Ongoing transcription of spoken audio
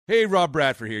Hey, Rob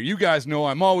Bradford here. You guys know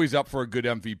I'm always up for a good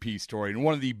MVP story, and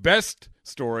one of the best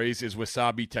stories is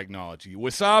Wasabi Technology.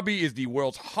 Wasabi is the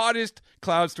world's hottest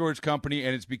cloud storage company,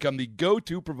 and it's become the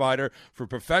go-to provider for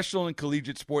professional and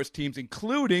collegiate sports teams,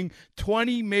 including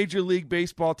 20 Major League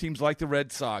Baseball teams like the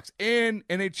Red Sox and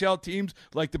NHL teams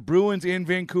like the Bruins and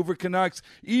Vancouver Canucks.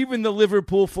 Even the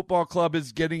Liverpool Football Club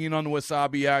is getting in on the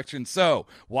Wasabi action. So,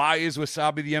 why is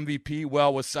Wasabi the MVP?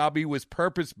 Well, Wasabi was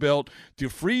purpose-built to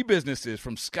free businesses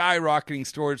from skyrocketing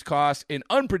storage costs and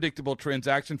unpredictable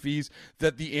transaction fees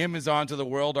that the Amazons of the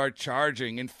world are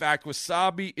charging. In fact,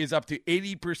 Wasabi is up to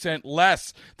 80% less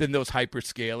than those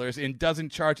hyperscalers and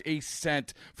doesn't charge a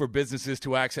cent for businesses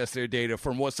to access their data.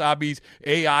 From Wasabi's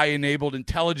AI-enabled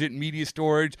intelligent media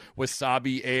storage,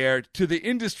 Wasabi Air, to the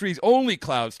industry's only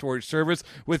cloud storage service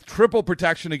with triple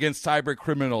protection against cyber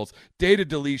criminals, data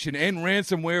deletion, and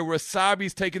ransomware,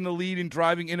 Wasabi's taken the lead in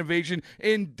driving innovation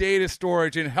in data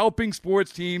storage and helping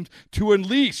sports teams to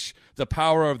unleash the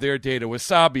power of their data.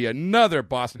 Wasabi, another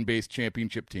Boston-based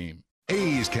championship team.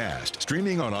 A's Cast,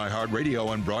 streaming on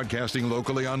iHeartRadio and broadcasting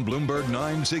locally on Bloomberg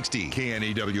 960,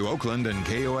 KNEW Oakland, and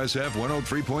KOSF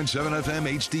 103.7 FM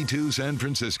HD2 San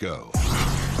Francisco.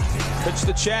 Pitch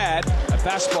to Chad, a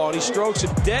fastball, and he strokes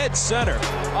it dead center.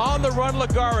 On the run,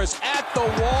 Lagares at the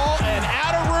wall and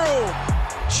out of room.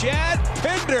 Chad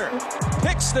Pinder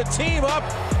picks the team up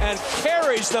and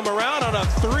carries them around on a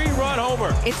 3-run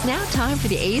homer. It's now time for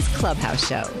the A's Clubhouse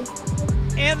Show.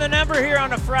 And the number here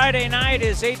on a Friday night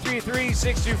is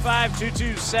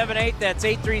 833-625-2278. That's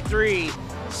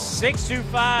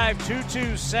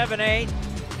 833-625-2278.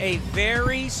 A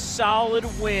very solid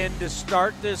win to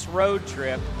start this road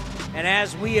trip. And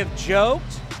as we have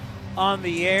joked on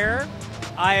the air,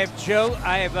 I have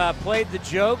played the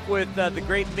joke with the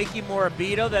great Mickey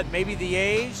Morabito that maybe the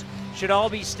A's should all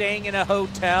be staying in a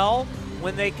hotel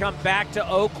when they come back to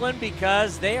Oakland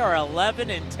because they are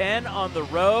 11-10 on the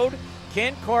road.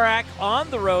 Ken Korak on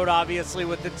the road, obviously,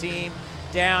 with the team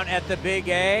down at the Big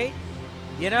A.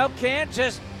 You know, Ken,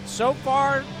 just so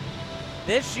far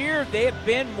this year, they have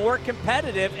been more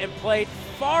competitive and played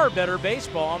far better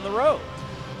baseball on the road.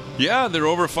 Yeah, they're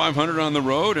over 500 on the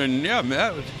road, and yeah,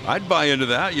 Matt, I'd buy into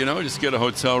that. You know, just get a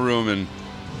hotel room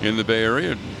in the Bay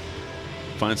Area and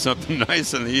find something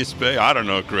nice in the East Bay. I don't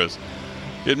know, Chris.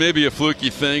 It may be a fluky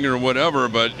thing or whatever,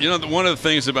 but, you know, one of the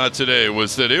things about today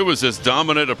was that it was as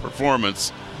dominant a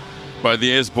performance by the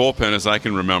A's bullpen as I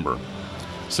can remember.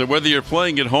 So whether you're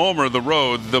playing at home or the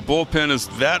road, the bullpen is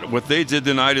that what they did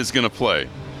tonight is going to play.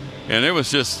 And it was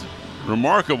just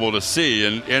remarkable to see.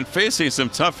 And facing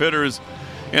some tough hitters.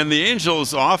 And the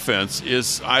Angels' offense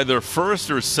is either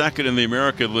first or second in the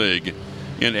American League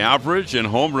in average, in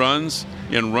home runs,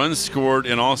 in runs scored,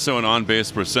 and also in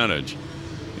on-base percentage.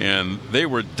 And they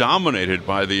were dominated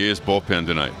by the A's bullpen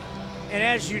tonight. And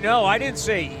as you know, I didn't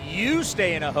say you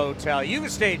stay in a hotel. You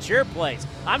can stay at your place.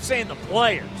 I'm saying the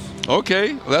players.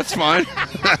 Okay, that's fine.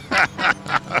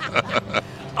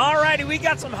 All righty, we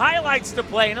got some highlights to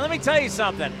play. And let me tell you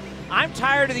something. I'm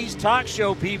tired of these talk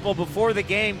show people before the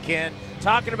game, Ken,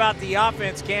 talking about the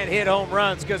offense can't hit home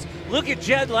runs because look at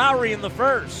Jed Lowry in the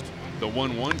first. The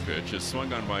 1-1 pitch is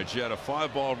swung on by Jed, a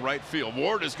fly-ball right field.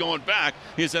 Ward is going back.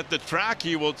 He's at the track.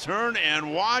 He will turn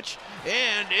and watch,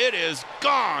 and it is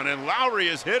gone, and Lowry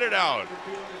has hit it out.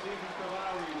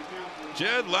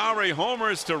 Jed Lowry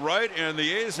homers to right, and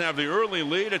the A's have the early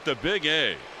lead at the Big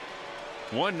A.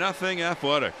 1-0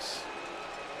 Athletics.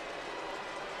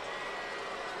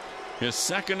 His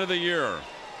second of the year.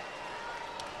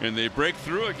 And they break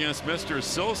through against Mr.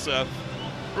 Silseth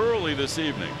early this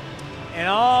evening. And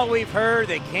all we've heard,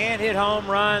 they can't hit home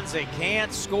runs, they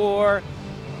can't score.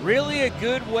 Really a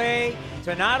good way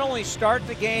to not only start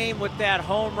the game with that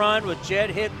home run with Jed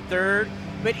hitting third,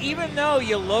 but even though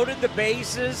you loaded the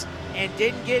bases and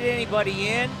didn't get anybody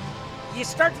in, you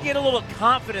start to get a little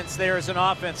confidence there as an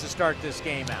offense to start this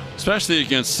game out. Especially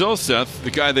against Silseth,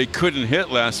 the guy they couldn't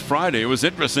hit last Friday. It was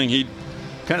interesting. He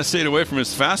kind of stayed away from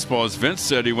his fastball. As Vince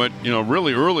said, he went,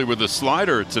 really early with the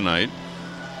slider tonight.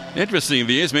 Interesting.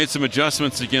 The A's made some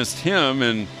adjustments against him,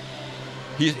 and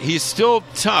he's still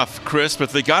tough, Chris, but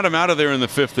they got him out of there in the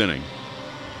fifth inning.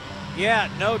 Yeah,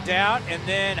 no doubt. And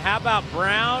then how about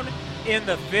Brown in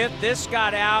the fifth? This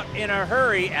got out in a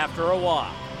hurry after a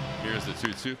walk. Here's the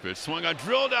 2-2 pitch. Swung on,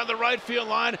 drill down the right field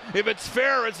line. If it's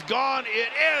fair, it's gone. It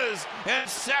is. And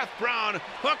Seth Brown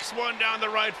hooks one down the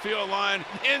right field line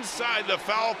inside the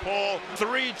foul pole.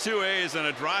 3-2 A's and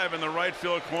a drive in the right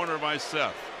field corner by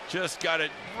Seth. Just got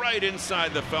it right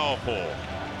inside the foul pole.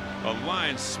 A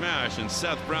line smash, and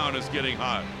Seth Brown is getting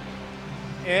hot.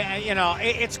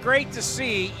 It's great to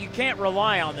see. You can't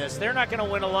rely on this. They're not going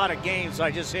to win a lot of games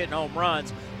by just hitting home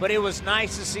runs, but it was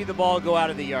nice to see the ball go out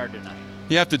of the yard tonight.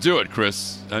 You have to do it,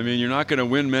 Chris. I mean, you're not going to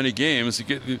win many games.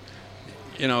 The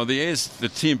A's, the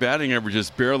team batting average is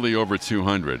barely over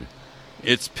 200.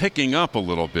 It's picking up a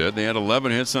little bit. They had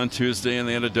 11 hits on Tuesday, and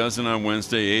they had a dozen on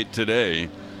Wednesday, 8 today.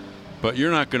 But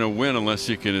you're not going to win unless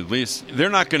you can at least – they're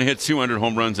not going to hit 200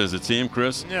 home runs as a team,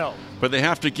 Chris. No. But they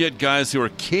have to get guys who are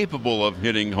capable of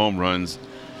hitting home runs,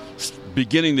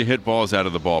 beginning to hit balls out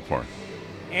of the ballpark.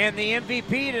 And the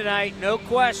MVP tonight, no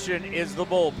question, is the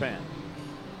bullpen.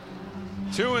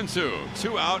 2-2.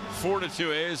 2 out,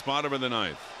 4-2 A's, bottom of the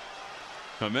ninth.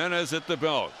 Jimenez at the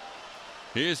belt.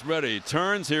 He's ready.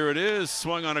 Turns. Here it is.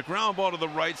 Swung on a ground ball to the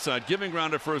right side. Giving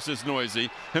ground to first is Noisy.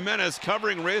 Jimenez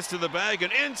covering, race to the bag,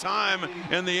 and in time,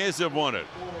 and the A's have won it.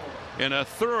 In a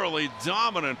thoroughly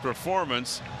dominant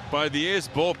performance by the A's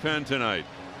bullpen tonight.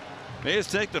 The A's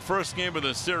take the first game of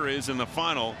the series, and the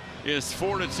final is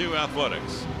 4-2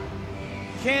 Athletics.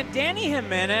 Can Danny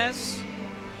Jimenez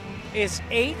is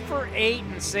 8 for 8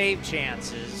 in save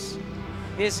chances.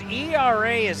 His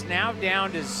ERA is now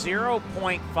down to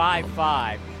 0.55.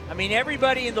 I mean,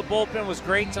 everybody in the bullpen was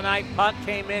great tonight. Puck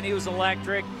came in. He was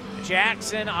electric.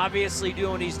 Jackson obviously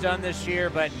doing what he's done this year.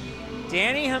 But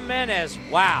Danny Jimenez,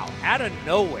 wow, out of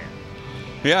nowhere.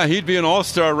 Yeah, he'd be an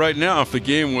all-star right now if the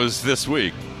game was this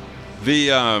week.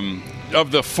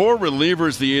 Of the 4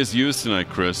 relievers the A's used tonight,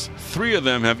 Chris, 3 of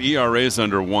them have ERAs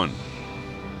under 1.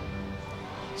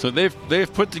 So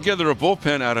they've put together a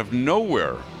bullpen out of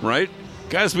nowhere, right?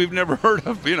 Guys we've never heard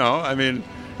of,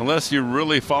 unless you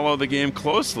really follow the game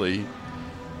closely.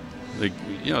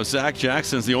 Zach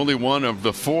Jackson's the only one of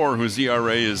the 4 whose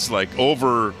ERA is like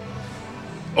over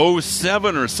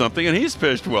 0.7 or something, and he's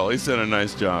pitched well. He's done a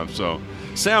nice job. So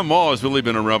Sam Moll has really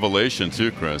been a revelation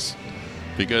too, Chris,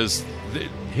 because the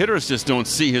hitters just don't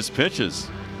see his pitches.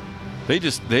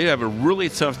 They have a really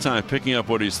tough time picking up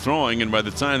what he's throwing, and by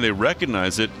the time they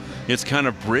recognize it, it's kind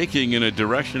of breaking in a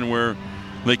direction where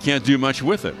they can't do much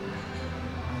with it.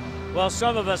 Well,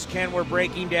 some of us can. We're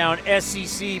breaking down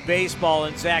SEC baseball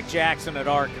and Zach Jackson at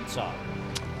Arkansas.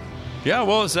 Yeah,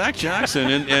 well, Zach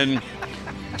Jackson and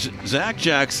Zach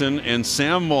Jackson and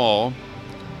Sam Moll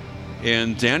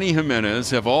and Danny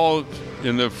Jimenez have all,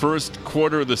 in the first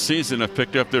quarter of the season, have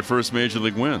picked up their first major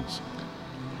league wins.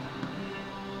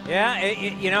 Yeah,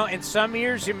 in some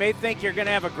years you may think you're going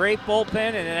to have a great bullpen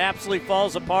and it absolutely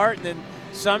falls apart, and then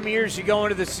some years you go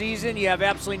into the season, you have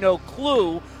absolutely no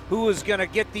clue who is going to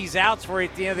get these outs for you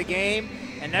at the end of the game.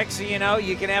 And next thing you know,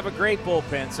 you can have a great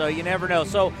bullpen. So you never know.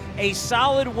 So a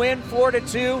solid win,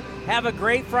 4-2. Have a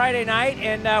great Friday night.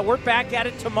 And we're back at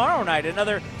it tomorrow night,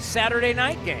 another Saturday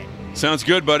night game. Sounds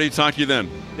good, buddy. Talk to you then.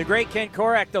 The great Ken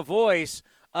Korak, the voice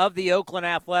of the Oakland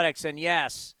Athletics. And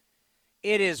yes,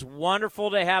 it is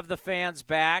wonderful to have the fans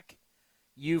back.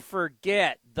 You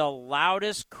forget the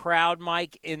loudest crowd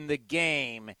mic in the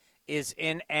game is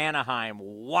in Anaheim.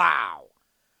 Wow.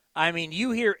 I mean,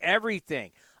 you hear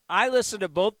everything. I listened to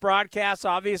both broadcasts,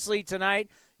 obviously,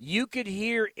 tonight. You could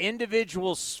hear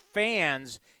individual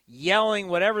fans yelling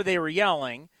whatever they were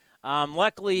yelling.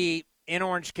 Luckily, in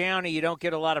Orange County, you don't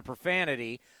get a lot of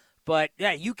profanity. But,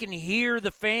 yeah, you can hear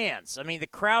the fans. I mean, the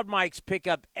crowd mics pick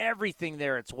up everything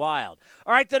there. It's wild.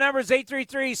 All right, the number is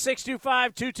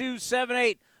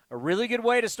 833-625-2278. A really good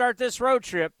way to start this road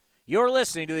trip. You're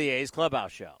listening to the A's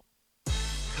Clubhouse Show.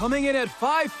 Coming in at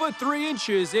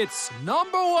 5'3", it's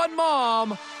number 1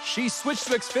 mom. She switched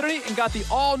to Xfinity and got the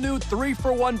all-new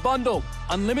 3-for-1 bundle.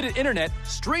 Unlimited internet,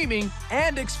 streaming,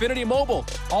 and Xfinity Mobile.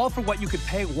 All for what you could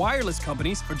pay wireless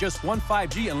companies for just one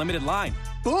 5G unlimited line.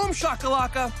 Boom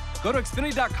shakalaka! Go to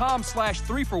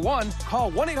Xfinity.com/3-for-1,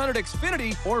 call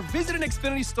 1-800-XFINITY, or visit an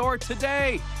Xfinity store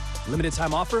today. Limited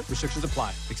time offer. Restrictions apply.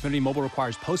 Xfinity Mobile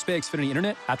requires post-pay Xfinity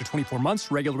internet. After 24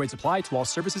 months, regular rates apply to all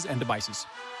services and devices.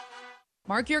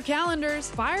 Mark your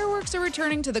calendars. Fireworks are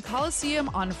returning to the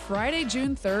Coliseum on Friday,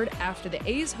 June 3rd after the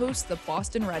A's host the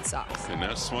Boston Red Sox. And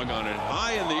that swung on it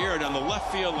high in the air down the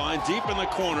left field line, deep in the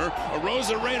corner.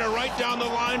 Arozarena right down the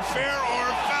line, fair or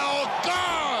foul,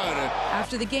 gone!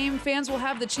 After the game, fans will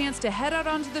have the chance to head out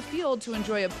onto the field to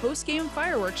enjoy a post-game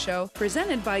fireworks show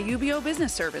presented by UBO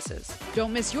Business Services.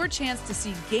 Don't miss your chance to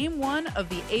see Game 1 of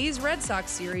the A's Red Sox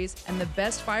series and the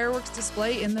best fireworks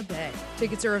display in the Bay.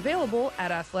 Tickets are available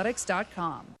at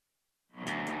athletics.com.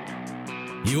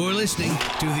 You're listening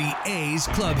to the A's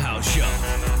Clubhouse Show.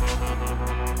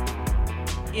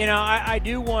 You know, I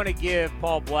do want to give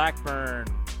Paul Blackburn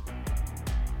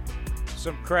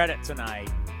some credit tonight.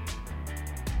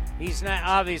 He's not,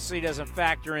 obviously doesn't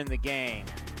factor in the game.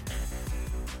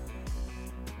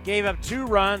 Gave up 2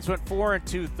 runs, went 4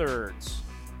 2/3.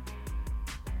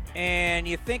 And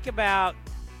you think about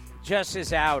just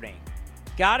his outing.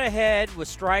 Got ahead with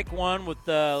strike 1 with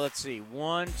the,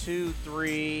 1, 2,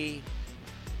 3,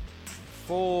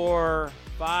 4,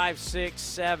 5, 6,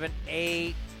 7,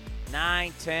 8,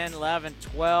 9, 10, 11,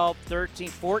 12, 13,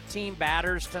 14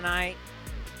 batters tonight.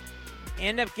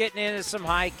 End up getting into some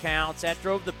high counts. That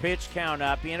drove the pitch count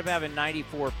up. He ended up having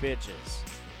 94 pitches.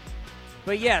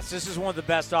 But yes, this is one of the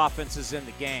best offenses in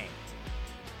the game.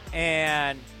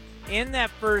 And in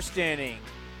that first inning,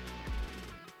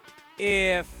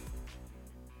 if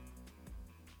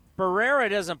Barrera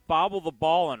doesn't bobble the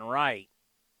ball and right,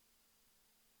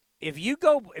 if you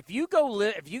go to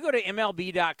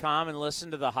MLB.com and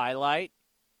listen to the highlight,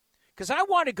 because I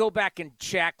want to go back and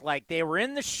check, like they were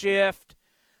in the shift,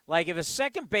 like if a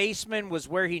second baseman was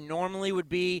where he normally would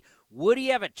be, would he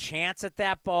have a chance at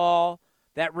that ball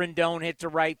that Rendon hit to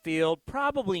right field?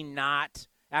 Probably not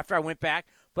after I went back.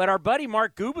 But our buddy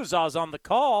Mark Gubicza is on the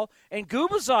call, and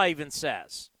Gubicza even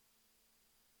says,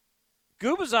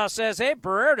 hey,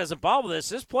 Barrera doesn't bobble this.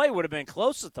 This play would have been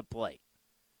close at the plate.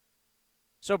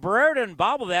 So Barrera didn't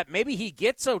bobble that. Maybe he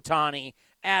gets Ohtani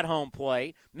at home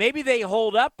plate. Maybe they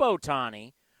hold up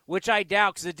Ohtani, which I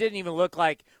doubt because it didn't even look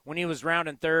like when he was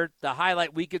rounding third. The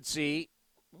highlight we could see,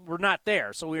 we're not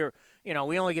there. So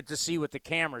we only get to see what the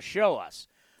cameras show us.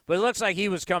 But it looks like he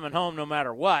was coming home no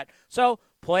matter what. So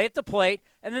play at the plate.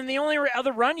 And then the only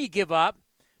other run you give up,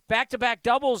 back-to-back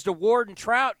doubles to Ward and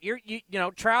Trout.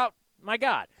 Trout, my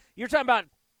God. You're talking about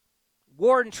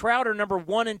Ward and Trout are number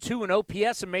 1 and 2 in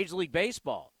OPS in Major League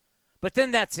Baseball. But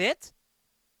then that's it?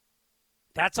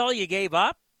 That's all you gave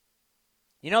up?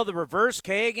 The reverse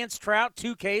K against Trout,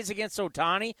 2 Ks against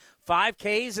Ohtani, 5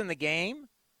 Ks in the game.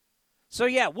 So,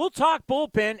 yeah, we'll talk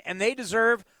bullpen, and they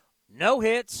deserve no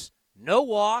hits, no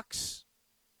walks.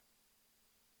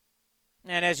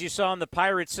 And as you saw in the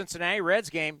Pirates-Cincinnati Reds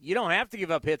game, you don't have to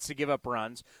give up hits to give up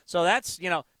runs. So that's,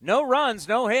 no runs,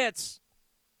 no hits,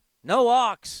 no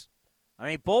walks. I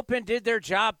mean, bullpen did their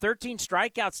job. 13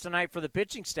 strikeouts tonight for the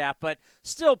pitching staff, but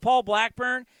still Paul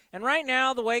Blackburn. And right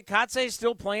now, the way Kotsay is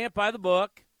still playing it by the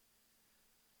book,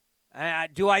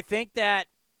 do I think that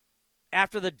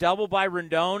after the double by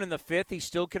Rendon in the 5th, he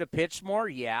still could have pitched more?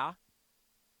 Yeah.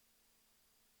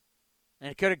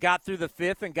 And could have got through the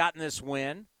 5th and gotten this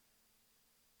win.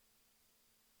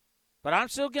 But I'm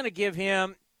still going to give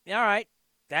him, all right,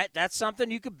 that's something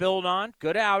you could build on.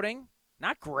 Good outing.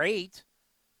 Not great.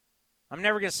 I'm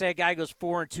never going to say a guy goes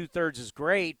 4 2/3 is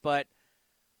great, but,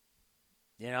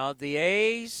 the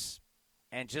A's,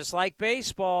 and just like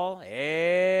baseball,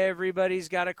 everybody's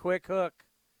got a quick hook.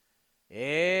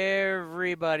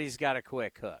 Everybody's got a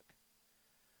quick hook.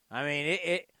 I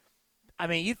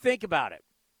mean, you think about it.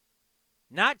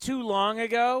 Not too long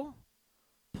ago,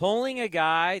 pulling a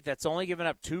guy that's only given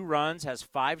up 2 runs, has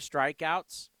 5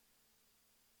 strikeouts,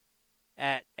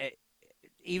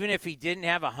 even if he didn't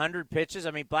have 100 pitches.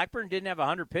 I mean, Blackburn didn't have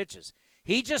 100 pitches.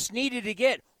 He just needed to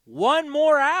get 1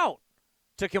 more out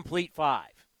to complete 5.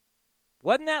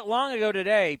 Wasn't that long ago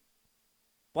today,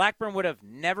 Blackburn would have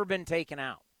never been taken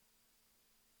out.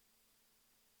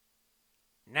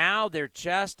 Now they're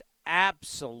just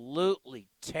absolutely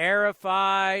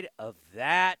terrified of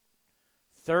that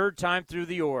third time through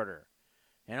the order.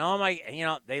 And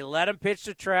they let him pitch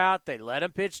to Trout. They let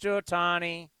him pitch to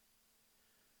Ohtani.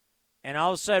 And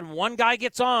all of a sudden, one guy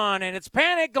gets on, and it's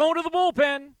panic going to the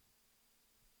bullpen.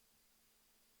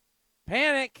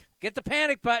 Panic. Get the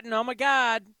panic button. Oh, my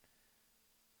God.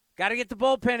 Got to get the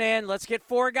bullpen in. Let's get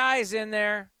 4 guys in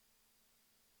there.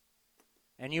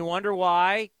 And you wonder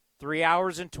why 3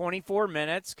 hours and 24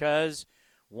 minutes, because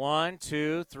 1,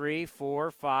 2, 3,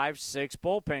 4, 5, 6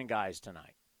 bullpen guys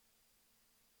tonight.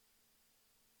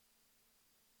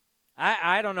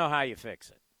 I don't know how you fix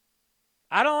it.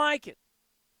 I don't like it.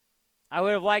 I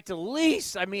would have liked at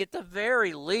the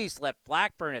very least, let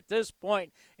Blackburn at this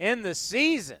point in the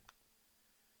season.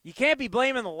 You can't be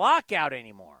blaming the lockout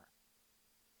anymore.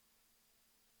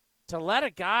 To let a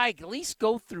guy at least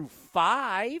go through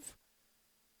 5.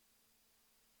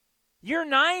 You're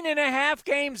 9.5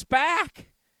 games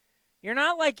back. You're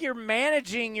not like you're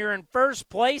managing, you're in first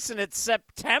place and it's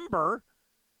September.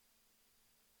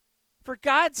 For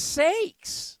God's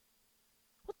sakes.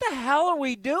 What the hell are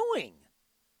we doing?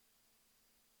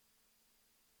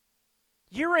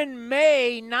 You're in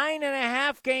May,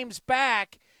 9.5 games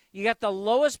back. You got the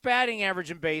lowest batting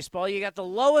average in baseball. You got the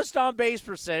lowest on-base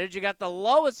percentage. You got the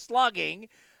lowest slugging.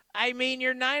 I mean,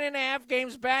 you're 9.5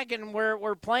 games back, and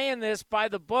we're playing this by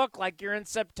the book like you're in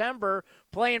September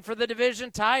playing for the division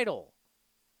title.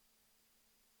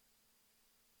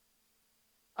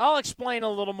 I'll explain a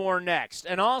little more next.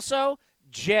 And also,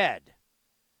 Jed.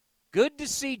 Good to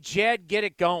see Jed get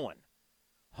it going.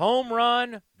 Home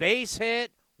run, base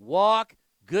hit, walk.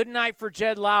 Good night for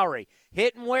Jed Lowry.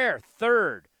 Hitting where?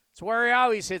 Third. It's where he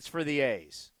always hits for the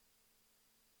A's.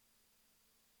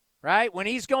 Right? When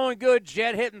he's going good,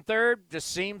 Jed hitting third just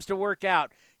seems to work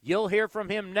out. You'll hear from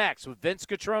him next with Vince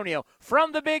Cotroneo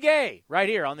from the Big A right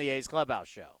here on the A's Clubhouse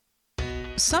Show.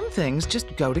 Some things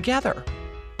just go together.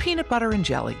 Peanut butter and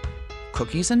jelly,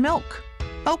 cookies and milk,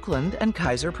 Oakland and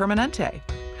Kaiser Permanente.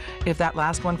 If that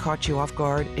last one caught you off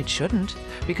guard, it shouldn't,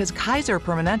 because Kaiser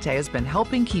Permanente has been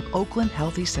helping keep Oakland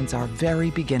healthy since our very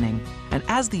beginning. And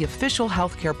as the official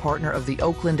healthcare partner of the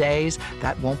Oakland A's,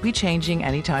 that won't be changing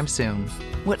anytime soon.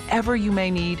 Whatever you may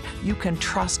need, you can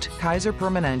trust Kaiser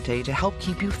Permanente to help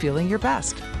keep you feeling your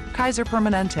best. Kaiser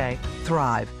Permanente.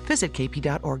 Thrive. Visit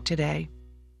kp.org today.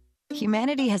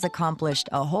 Humanity has accomplished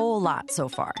a whole lot so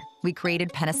far. We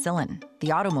created penicillin,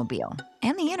 the automobile,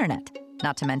 and the internet,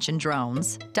 not to mention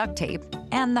drones, duct tape,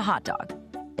 and the hot dog.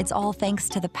 It's all thanks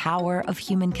to the power of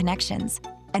human connections.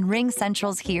 And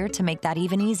RingCentral's here to make that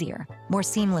even easier, more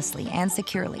seamlessly and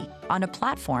securely, on a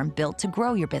platform built to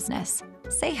grow your business.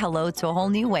 Say hello to a whole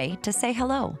new way to say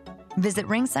hello. Visit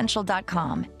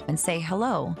ringcentral.com and say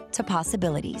hello to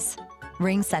possibilities.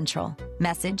 RingCentral.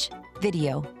 Message,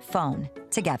 video, phone,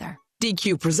 together.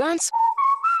 DQ presents.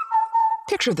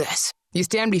 Picture this. You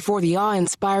stand before the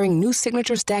awe-inspiring new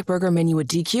signature stack burger menu at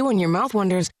DQ and your mouth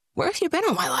wonders, where have you been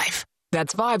all my life?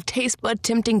 That's 5 taste bud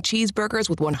tempting cheeseburgers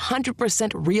with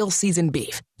 100% real seasoned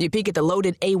beef. You peek at the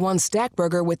loaded A1 stack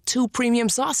burger with 2 premium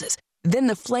sauces. Then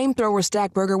the flamethrower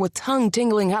stack burger with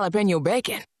tongue-tingling jalapeno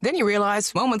bacon. Then you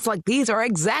realize moments like these are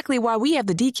exactly why we have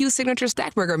the DQ signature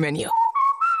stack burger menu.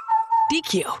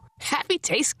 DQ. Happy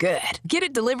tastes good. Get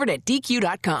it delivered at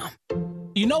DQ.com.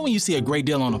 You know when you see a great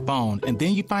deal on a phone and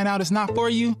then you find out it's not for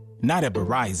you? Not at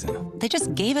Verizon. They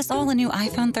just gave us all a new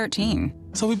iPhone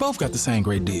 13. So we both got the same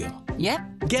great deal. Yep.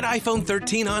 Get iPhone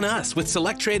 13 on us with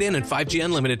select trade-in and 5G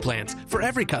unlimited plans for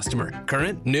every customer.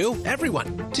 Current, new,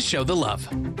 everyone. To show the love.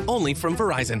 Only from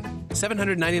Verizon.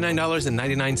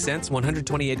 $799.99,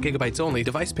 128 gigabytes only.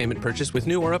 Device payment purchase with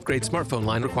new or upgrade smartphone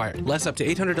line required. Less up to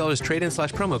 $800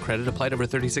 trade-in/promo credit applied over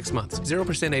 36 months.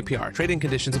 0% APR. Trade-in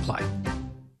conditions apply.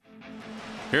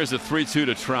 Here's a 3-2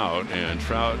 to Trout, and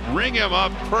Trout ring him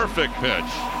up. Perfect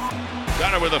pitch.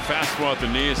 Got it with a fastball at the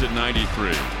knees at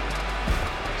 93.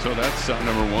 So that's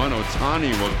number 1.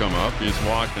 Ohtani will come up. He's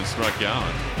walked and struck out.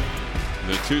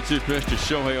 The 2-2 pitch to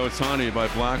Shohei Ohtani by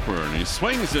Blackburn. He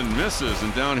swings and misses,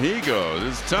 and down he goes.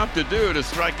 It's tough to do to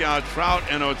strike out Trout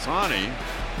and Ohtani,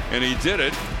 and he did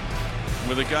it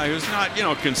with a guy who's not,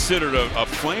 considered a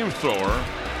flamethrower,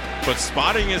 but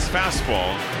spotting his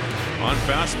fastball. On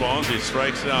fastballs, he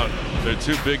strikes out their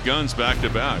 2 big guns back to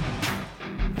back.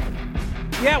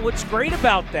 Yeah, what's great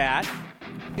about that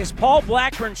is Paul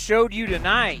Blackburn showed you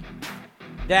tonight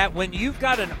that when you've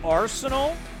got an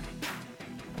arsenal,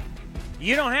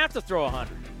 you don't have to throw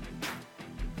 100.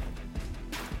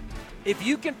 If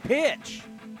you can pitch,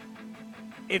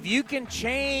 if you can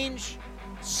change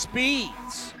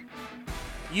speeds,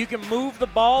 you can move the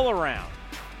ball around,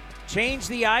 change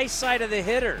the eyesight of the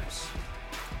hitters.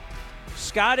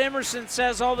 Scott Emerson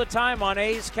says all the time on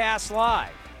A's Cast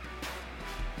Live,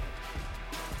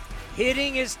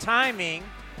 hitting is timing,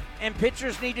 and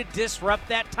pitchers need to disrupt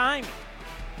that timing.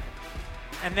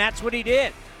 And that's what he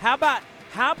did. How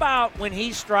about when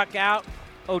he struck out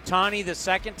Ohtani the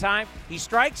second time? He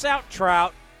strikes out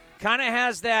Trout, kind of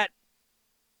has that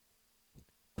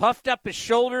puffed up his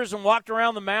shoulders and walked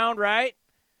around the mound, right?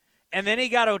 And then he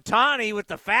got Ohtani with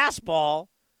the fastball.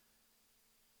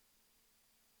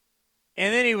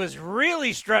 And then he was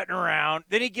really strutting around.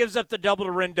 Then he gives up the double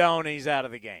to Rendon, and he's out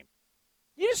of the game.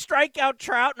 You just strike out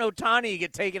Trout and Ohtani, you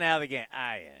get taken out of the game.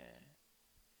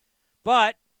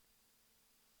 But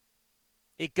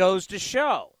it goes to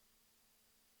show.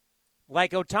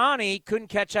 Like Ohtani couldn't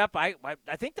catch up. I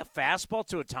think the fastball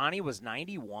to Ohtani was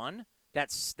 91.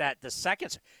 That's the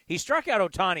second. He struck out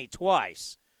Ohtani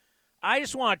twice. I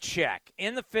just want to check.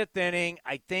 In the 5th inning,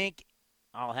 I think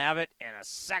I'll have it in a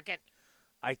second.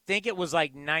 I think it was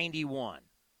like 91.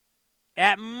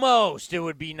 At most, it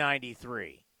would be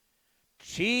 93.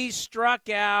 She struck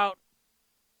out.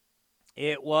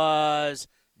 It was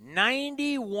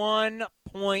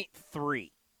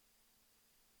 91.3.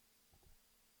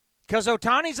 Because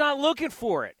Ohtani's not looking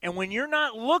for it. And when you're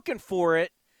not looking for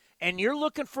it, and you're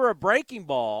looking for a breaking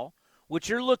ball, what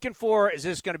you're looking for, is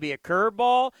this going to be a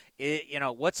curveball?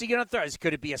 What's he going to throw?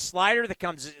 Could it be a slider that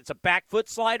comes, it's a back foot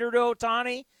slider to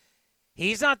Ohtani?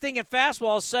 He's not thinking fastball.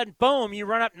 All of a sudden, boom, you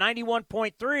run up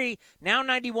 91.3. Now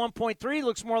 91.3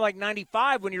 looks more like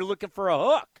 95 when you're looking for a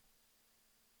hook.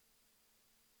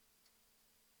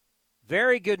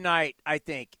 Very good night, I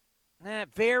think. Yeah,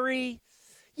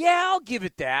 I'll give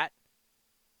it that.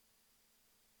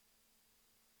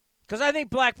 Because I think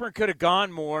Blackburn could have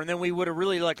gone more, and then we would have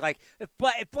really looked like if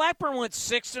Blackburn went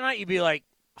 6 tonight, you'd be like,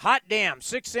 hot damn,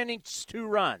 6 innings, 2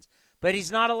 runs. But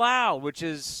he's not allowed, which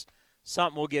is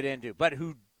something we'll get into. But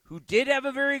who did have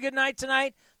a very good night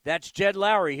tonight? That's Jed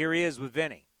Lowry. Here he is with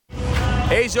Vinny.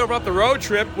 A's over up the road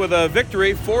trip with a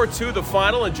victory, 4-2 the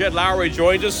final, and Jed Lowry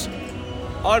joined us.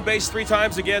 On base 3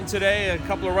 times again today, a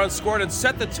couple of runs scored, and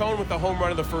set the tone with the home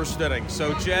run in the first inning.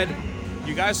 So, Jed,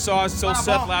 you guys saw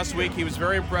Seth last week. He was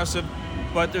very impressive.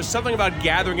 But there's something about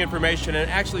gathering information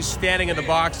and actually standing in the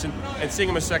box and seeing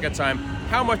him a second time.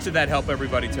 How much did that help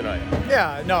everybody tonight?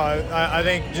 Yeah, no, I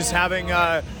think just having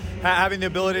the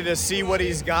ability to see what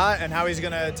he's got and how he's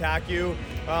going to attack you,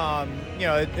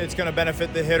 it's going to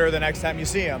benefit the hitter the next time you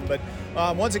see him. But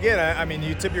once again, I mean,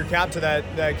 you tip your cap to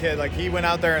that kid. Like, he went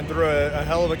out there and threw a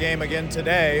hell of a game again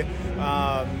today.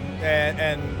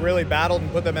 And really battled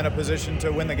and put them in a position to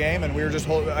win the game, and we were just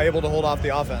able to hold off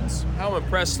the offense. How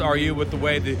impressed are you with the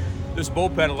way this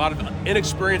bullpen, a lot of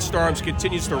inexperienced storms,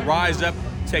 continues to rise up,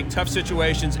 take tough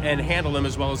situations, and handle them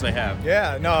as well as they have?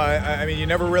 Yeah, no, I mean, you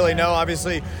never really know.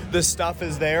 Obviously, this stuff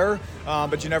is there,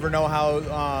 but you never know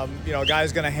how a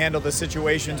guy's going to handle the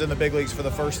situations in the big leagues for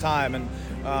the first time. And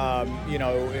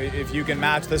if you can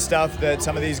match the stuff that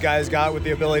some of these guys got with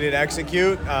the ability to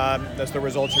execute, that's the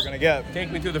results you're going to get.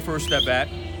 Take me through the first at bat.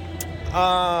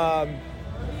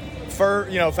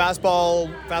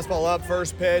 Fastball up,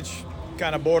 first pitch,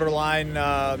 kind of borderline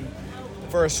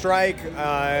for a strike,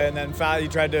 and then he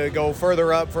tried to go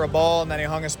further up for a ball, and then he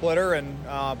hung a splitter and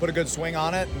put a good swing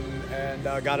on it and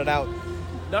got it out.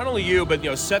 Not only you, but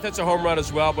Seth hits a home run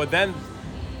as well, but then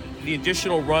the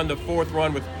additional run, the fourth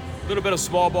run with a little bit of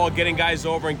small ball, getting guys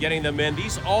over and getting them in.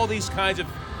 All these kinds of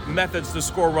methods to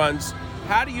score runs.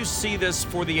 How do you see this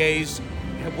for the A's,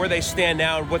 where they stand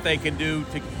now and what they can do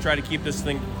to try to keep this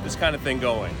kind of thing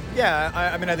going? Yeah,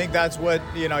 I think that's what,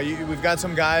 we've got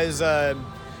some guys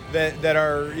that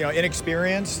are,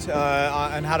 inexperienced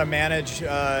on how to manage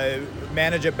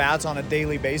at-bats on a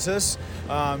daily basis.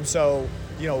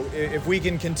 If we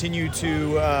can continue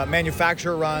to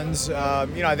manufacture runs,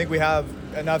 I think we have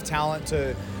enough talent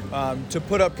to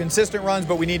put up consistent runs,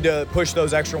 but we need to push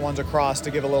those extra ones across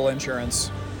to give a little insurance.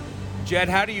 Jed,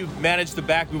 how do you manage the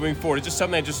back moving forward? Is this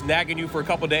something that's just nagging you for a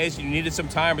couple of days and you needed some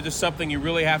time, or just something you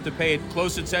really have to pay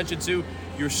close attention to?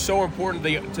 You're so important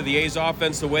to the A's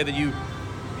offense, the way that you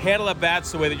handle at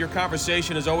bats, the way that your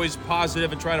conversation is always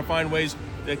positive and trying to find ways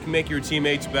that can make your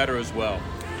teammates better as well.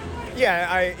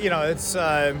 Yeah,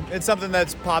 it's something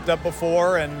that's popped up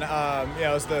before, and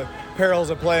it's the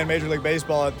perils of playing Major League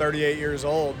Baseball at 38 years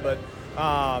old. But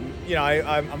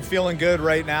I'm feeling good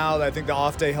right now. I think the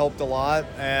off day helped a lot,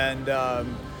 and I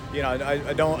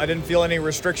didn't feel any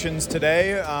restrictions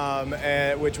today,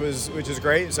 which is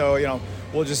great. So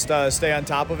we'll just stay on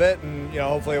top of it, and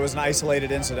hopefully it was an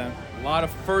isolated incident. A lot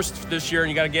of firsts this year, and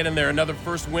you got to get in there. Another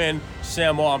first win,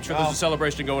 Sam Wall. I'm sure there's a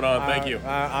celebration going on. Thank you.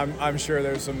 I'm sure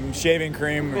there's some shaving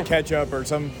cream, or ketchup, or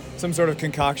some sort of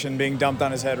concoction being dumped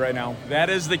on his head right now. That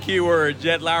is the key word.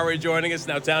 Jed Lowry joining us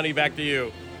now. Townie, back to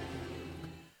you.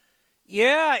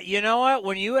 Yeah, you know what?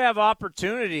 When you have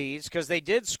opportunities, because they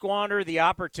did squander the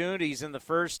opportunities in the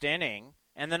first inning,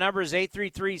 and the number is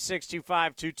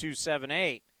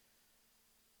 833-625-2278.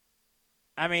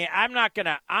 I mean, I'm not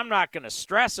gonna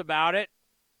stress about it,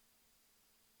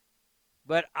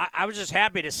 but I was just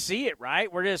happy to see it. Right?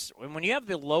 When you have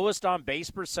the lowest on base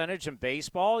percentage in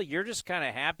baseball, you're just kind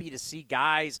of happy to see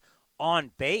guys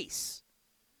on base.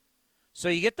 So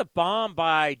you get the bomb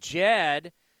by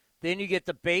Jed. Then you get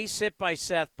the base hit by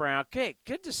Seth Brown. Okay,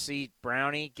 good to see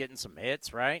Brownie getting some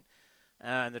hits, right?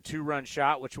 And the 2-run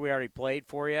shot, which we already played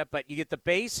for you. But you get the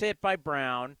base hit by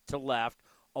Brown to left,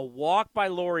 a walk by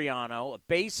Laureano, a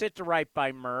base hit to right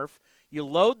by Murph. You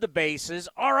load the bases.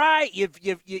 All right,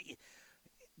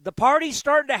 the party's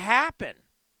starting to happen.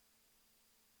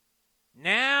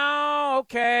 Now,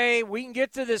 okay, we can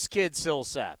get to this kid,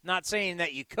 Silseth. Not saying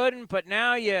that you couldn't, but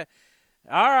now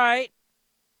all right.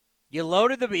 You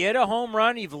hit a home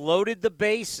run, you've loaded the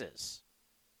bases.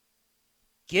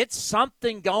 Get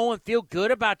something going, feel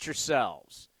good about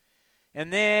yourselves.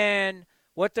 And then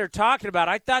what they're talking about,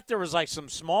 I thought there was like some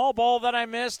small ball that I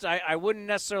missed. I wouldn't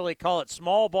necessarily call it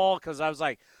small ball because I was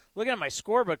like looking at my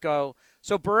scorebook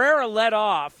so Barrera led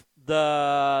off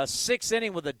the 6th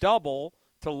inning with a double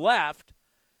to left,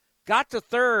 got to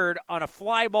third on a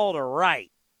fly ball to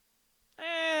right.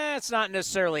 it's not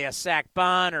necessarily a sack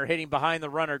bunt or hitting behind the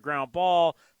runner ground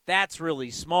ball. That's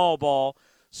really small ball.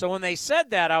 So when they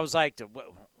said that, I was like,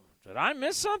 did I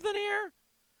miss something here?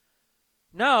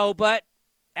 No, but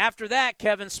after that,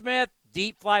 Kevin Smith,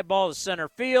 deep fly ball to center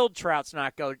field. Trout's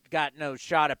got no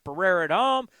shot at Barrera at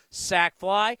home. Sack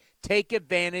fly. Take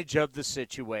advantage of the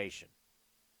situation.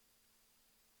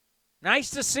 Nice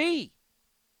to see.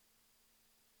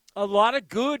 A lot of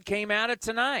good came out of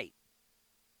tonight.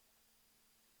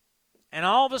 And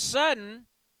all of a sudden,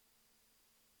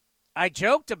 I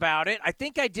joked about it. I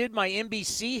think I did my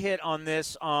NBC hit on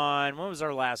this on, when was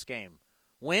our last game?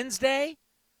 Wednesday?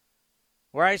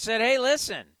 Where I said, hey,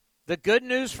 listen, the good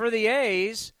news for the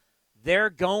A's, they're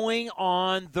going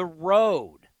on the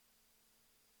road.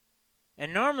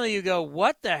 And normally you go,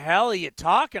 what the hell are you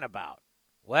talking about?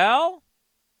 Well,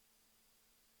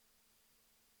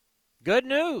 good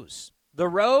news. The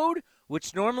road,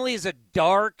 which normally is a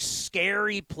dark,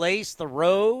 scary place, the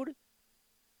road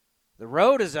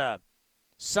is a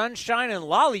sunshine and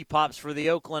lollipops for the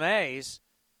Oakland A's.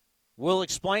 We'll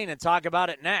explain and talk about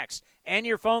it next. And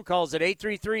your phone calls at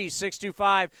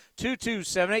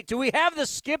 833-625-2278. Do we have the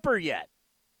skipper yet?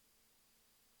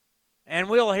 And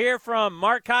we'll hear from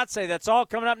Mark Kotsay. That's all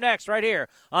coming up next right here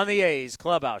on the A's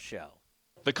Clubhouse Show.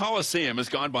 The Coliseum has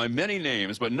gone by many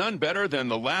names, but none better than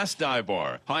the Last Dive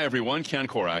Bar. Hi, everyone. Ken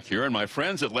Korak here, and my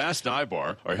friends at Last Dive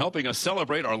Bar are helping us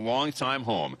celebrate our longtime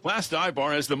home. Last Dive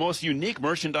Bar has the most unique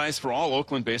merchandise for all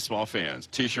Oakland baseball fans.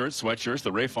 T-shirts, sweatshirts,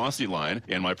 the Ray Fosse line,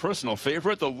 and my personal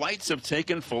favorite, the lights have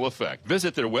taken full effect.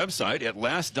 Visit their website at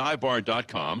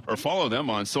lastdivebar.com or follow them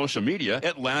on social media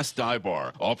at Last Dive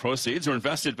Bar. All proceeds are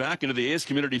invested back into the A's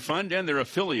Community Fund and their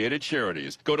affiliated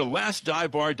charities. Go to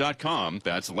lastdivebar.com.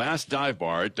 That's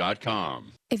lastdivebar.com.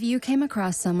 If you came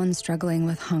across someone struggling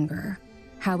with hunger,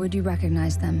 how would you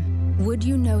recognize them? Would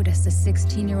you notice a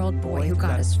 16-year-old boy who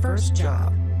got his first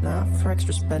job? Not for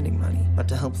extra spending money, but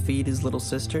to help feed his little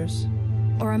sisters?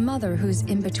 Or a mother who's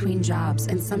in between jobs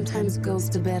and sometimes goes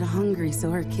to bed hungry so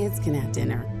her kids can have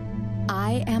dinner?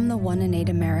 I am the 1 in 8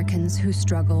 Americans who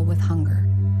struggle with hunger.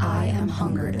 I am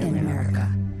Hungered in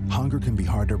America. Hunger can be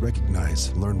hard to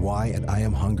recognize. Learn why at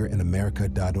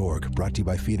IamHungeredInAmerica.org. Brought to you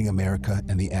by Feeding America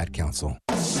and the Ad Council.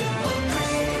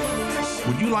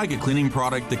 Would you like a cleaning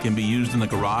product that can be used in the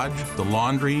garage, the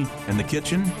laundry, and the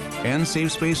kitchen, and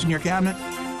save space in your cabinet?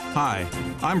 Hi,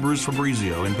 I'm Bruce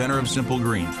Fabrizio, inventor of Simple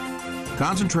Green.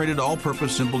 Concentrated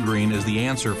all-purpose Simple Green is the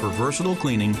answer for versatile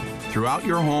cleaning throughout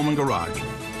your home and garage.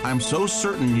 I'm so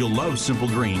certain you'll love Simple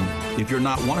Green. If you're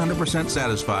not 100%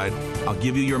 satisfied, I'll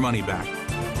give you your money back.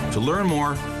 To learn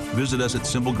more, visit us at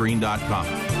simplegreen.com.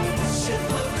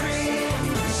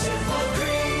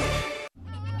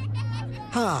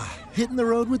 Hitting the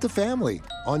road with the family.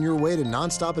 On your way to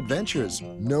nonstop adventures.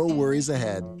 No worries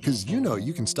ahead, because you know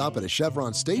you can stop at a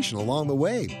Chevron station along the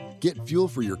way. Get fuel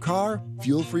for your car,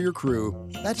 fuel for your crew.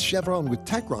 That's Chevron with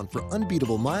Techron for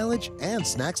unbeatable mileage and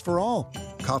snacks for all.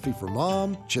 Coffee for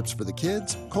mom, chips for the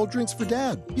kids, cold drinks for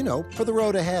dad. You know, for the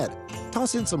road ahead.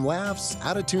 Toss in some laughs,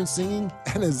 out-of-tune singing,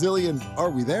 and a zillion "Are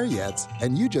we there yet?"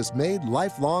 and you just made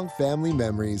lifelong family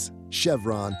memories.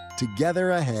 Chevron,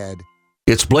 together ahead.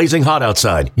 It's blazing hot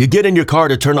outside. You get in your car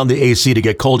to turn on the AC to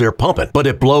get cold air pumping, but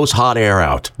it blows hot air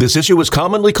out. This issue is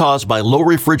commonly caused by low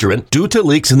refrigerant due to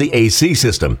leaks in the AC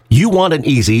system. You want an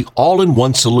easy,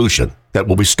 all-in-one solution that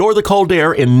will restore the cold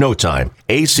air in no time.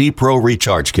 AC Pro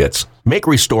Recharge Kits make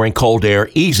restoring cold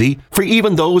air easy for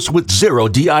even those with zero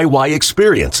DIY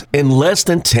experience in less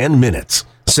than 10 minutes.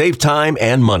 Save time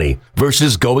and money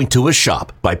versus going to a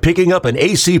shop by picking up an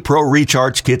AC Pro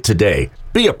Recharge Kit today.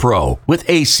 Be a pro with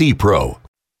AC Pro.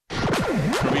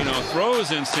 Trevino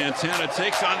throws and Santana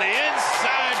takes on the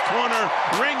inside corner.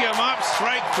 Ring him up.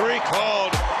 Strike 3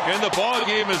 called, and the ball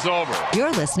game is over.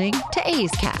 You're listening to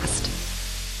A's Cast.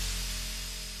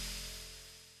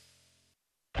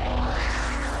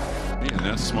 And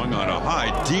that's swung on a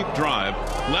high, deep drive.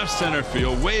 Left center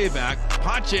field, way back.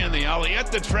 Pache in the alley, at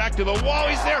the track to the wall.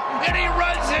 He's there, and he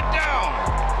runs it down.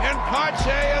 And Pache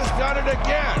has done it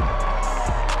again.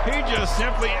 He just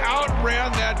simply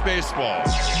outran that baseball.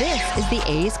 This is the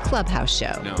A's Clubhouse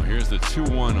Show. Now here's the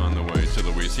 2-1 on the way to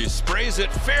Luis. He sprays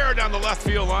it fair down the left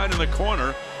field line in the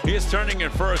corner. He's turning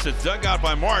it first. It's dug out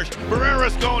by Marsh.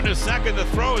 Barrera's going to second. The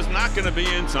throw is not going to be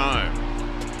in time.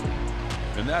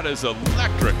 And that is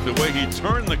electric, the way he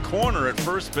turned the corner at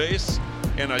first base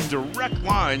and a direct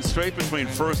line straight between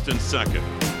first and second.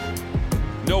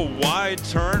 No wide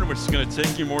turn, which is going to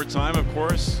take you more time, of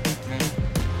course.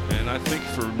 And I think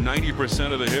for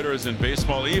 90% of the hitters in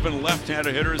baseball, even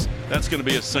left-handed hitters, that's going to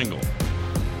be a single.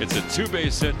 It's a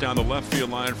 2-base hit down the left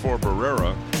field line for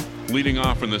Barrera. leading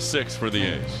off in the 6th for the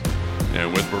A's.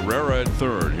 And with Barrera at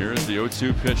third, here's the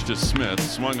 0-2 pitch to Smith.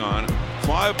 Swung on.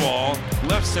 Fly ball,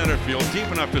 left center field, deep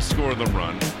enough to score the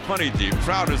run. Plenty deep.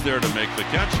 Trout is there to make the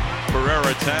catch.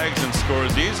 Barrera tags and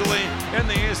scores easily. And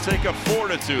the A's take a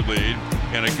 4-2 lead.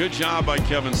 And a good job by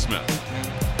Kevin Smith.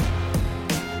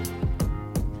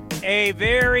 A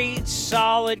very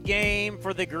solid game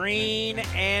for the green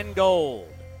and gold.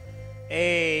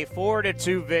 A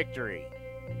 4-2 victory.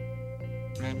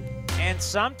 And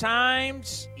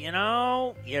sometimes,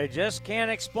 you just can't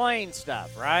explain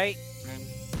stuff, right?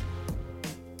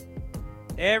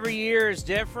 Every year is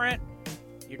different.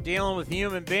 You're dealing with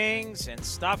human beings and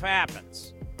stuff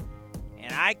happens.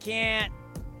 And I can't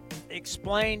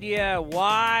explain to you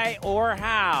why or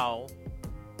how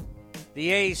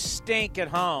the A's stink at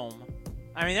home.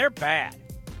 I mean, they're bad.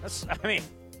 Let me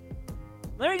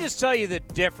just tell you the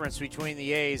difference between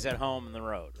the A's at home and the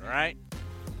road, all right?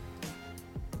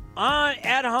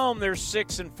 At home, they're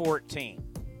 6-14.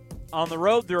 On the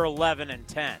road, they're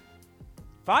 11-10.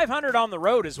 500 on the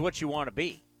road is what you want to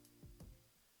be.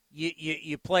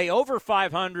 You play over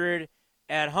 500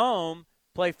 at home,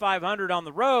 play 500 on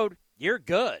the road, you're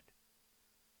good.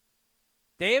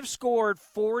 They have scored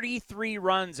 43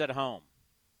 runs at home.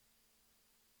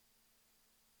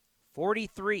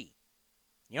 43.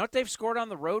 You know what they've scored on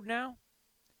the road now?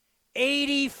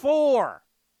 84.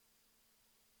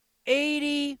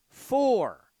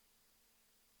 84.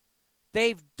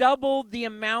 They've doubled the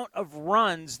amount of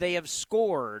runs they have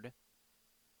scored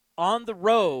on the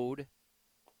road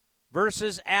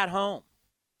versus at home.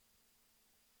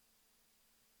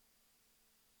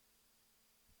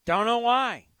 Don't know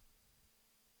why.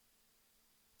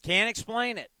 Can't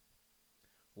explain it.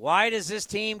 Why does this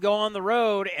team go on the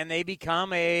road and they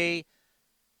become I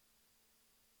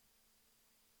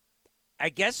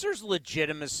guess there's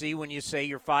legitimacy when you say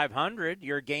you're 500.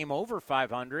 You're a game over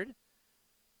 500.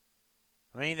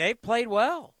 I mean, they've played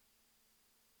well.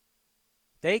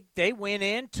 They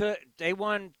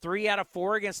won 3 out of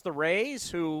 4 against the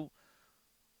Rays, who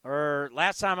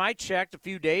last time I checked a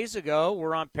few days ago,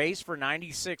 were on pace for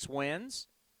 96 wins.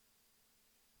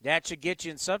 That should get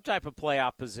you in some type of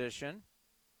playoff position.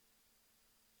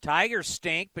 Tigers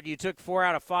stink, but you took 4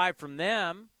 out of 5 from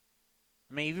them.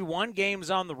 I mean, you won games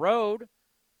on the road.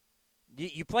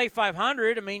 You play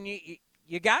 500. I mean,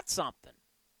 you got something.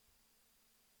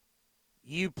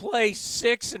 You play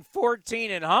 6-14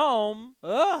 at home.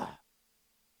 Ugh.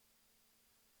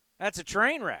 That's a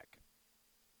train wreck.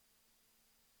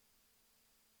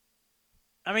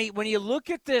 I mean, when you look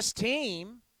at this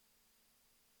team,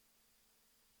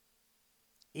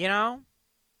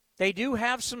 they do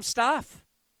have some stuff.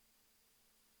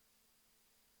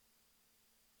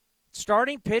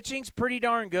 Starting pitching's pretty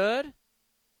darn good.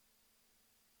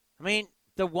 I mean,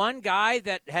 the one guy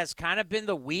that has kind of been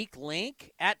the weak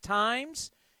link at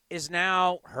times is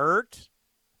now hurt,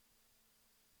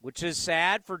 which is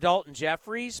sad for Dalton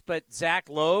Jeffries. But Zach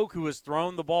Logue, who has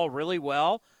thrown the ball really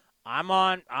well, I'm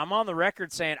on the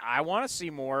record saying I want to see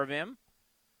more of him.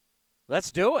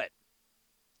 Let's do it.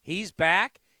 He's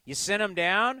back. You sent him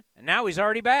down, and now he's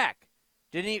already back.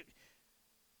 Didn't he?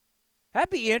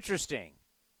 That'd be interesting.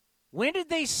 When did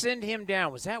they send him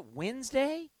down? Was that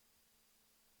Wednesday?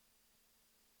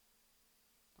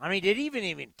 I mean, did he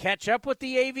even catch up with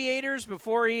the Aviators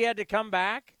before he had to come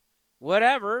back?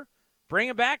 Whatever. Bring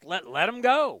him back. Let him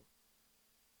go.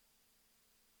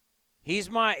 He's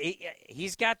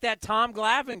got that Tom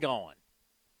Glavine going.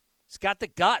 He's got the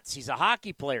guts. He's a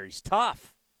hockey player. He's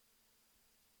tough.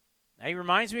 Now, he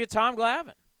reminds me of Tom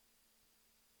Glavine.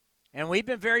 And we've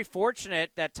been very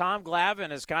fortunate that Tom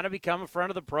Glavine has kind of become a friend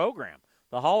of the program.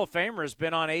 The Hall of Famer has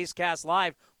been on A's Cast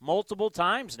Live multiple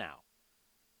times now.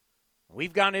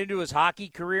 We've gone into his hockey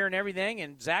career and everything,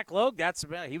 and Zach Logue,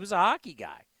 he was a hockey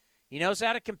guy. He knows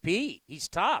how to compete. He's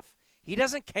tough. He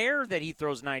doesn't care that he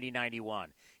throws 90-91.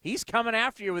 He's coming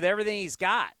after you with everything he's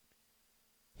got.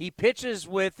 He pitches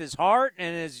with his heart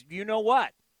and his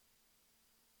you-know-what.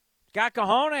 He's got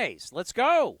cojones. Let's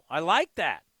go. I like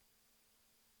that.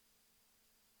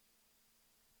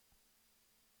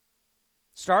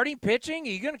 Starting pitching, are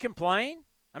you going to complain?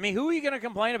 I mean, who are you going to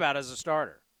complain about as a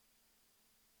starter?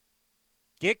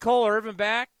 Get Cole Irvin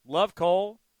back. Love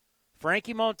Cole.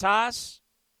 Frankie Montas.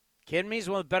 Kidding me? He's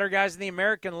one of the better guys in the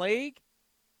American League.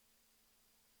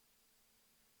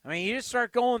 I mean, you just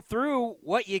start going through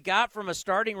what you got from a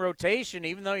starting rotation,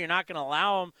 even though you're not going to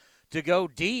allow them to go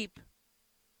deep.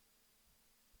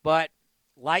 But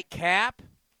like Cap,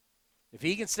 if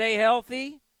he can stay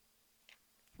healthy,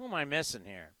 who am I missing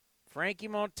here? Frankie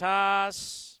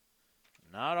Montas,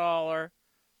 not Aller,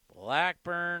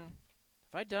 Blackburn.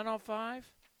 Have I done all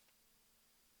 5?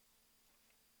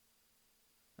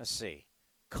 let's see,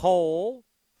 Cole,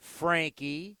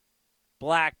 Frankie,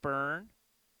 Blackburn,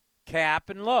 Cap,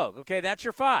 and Logue. Okay, that's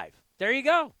your 5. There you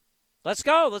go. Let's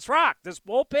go. Let's rock. This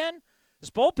bullpen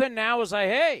now is like,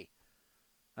 hey.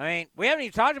 I mean, we haven't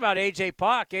even talked about A.J.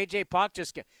 Puck. A.J. Puck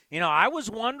just, I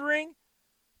was wondering,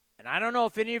 and I don't know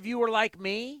if any of you were like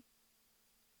me,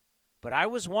 but I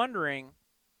was wondering,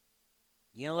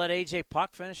 let A.J.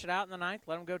 Puck finish it out in the 9th?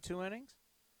 Let him go 2 innings?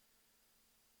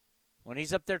 When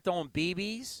he's up there throwing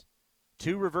BBs,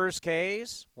 2 reverse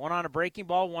Ks, 1 on a breaking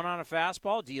ball, 1 on a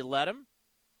fastball, do you let him?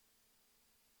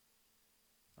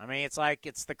 I mean, it's like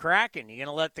it's the Kraken. You going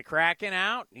to let the Kraken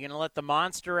out? You going to let the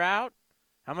monster out?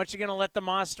 How much are you going to let the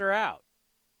monster out?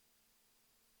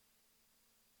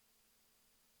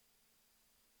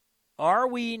 Are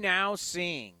we now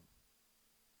seeing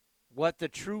what the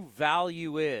true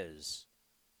value is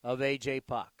of A.J.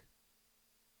 Puck?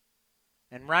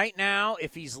 And right now,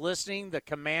 if he's listening, the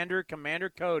Commander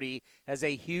Cody, has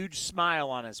a huge smile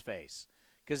on his face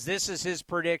because this is his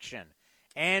prediction.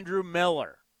 Andrew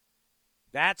Miller.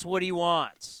 That's what he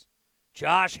wants.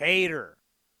 Josh Hader.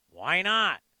 Why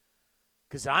not?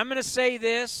 Because I'm going to say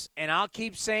this, and I'll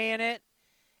keep saying it.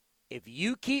 If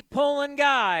you keep pulling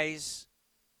guys,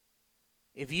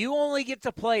 if you only get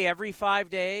to play every 5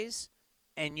 days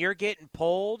and you're getting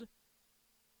pulled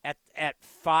at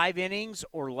 5 innings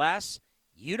or less,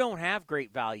 you don't have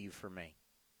great value for me.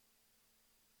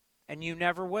 And you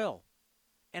never will.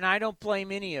 And I don't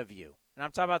blame any of you. And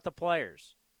I'm talking about the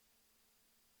players.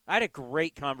 I had a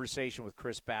great conversation with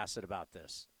Chris Bassett about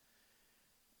this.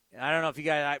 I don't know if you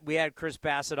guys, we had Chris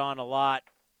Bassett on a lot.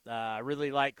 I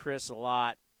really like Chris a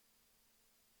lot.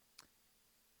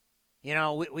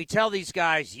 We tell these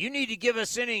guys, you need to give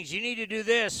us innings, you need to do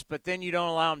this, but then you don't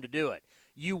allow them to do it.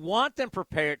 You want them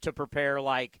to prepare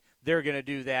like they're going to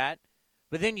do that,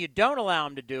 but then you don't allow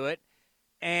them to do it,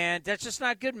 and that's just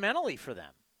not good mentally for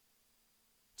them.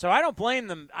 So I don't blame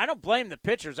them. I don't blame the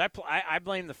pitchers. I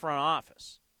blame the front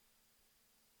office.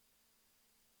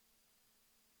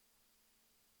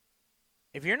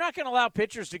 If you're not going to allow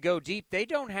pitchers to go deep, they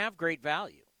don't have great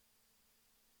value.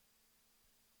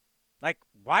 Like,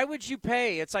 why would you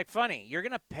pay? It's like funny. You're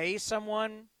going to pay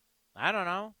someone, I don't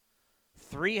know,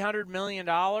 $300 million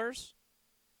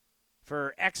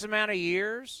for X amount of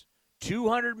years,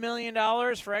 $200 million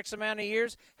for X amount of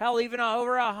years, hell, even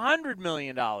over $100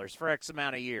 million for X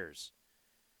amount of years.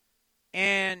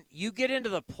 And you get into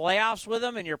the playoffs with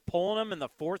them and you're pulling them in the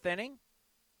 4th inning?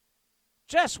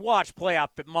 Just watch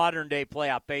modern-day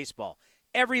playoff baseball.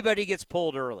 Everybody gets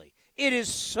pulled early. It is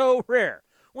so rare.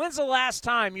 When's the last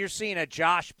time you're seeing a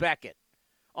Josh Beckett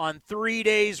on 3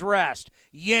 days rest,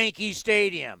 Yankee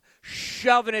Stadium,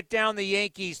 shoving it down the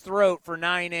Yankees' throat for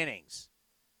 9 innings?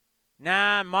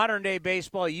 Nah, modern-day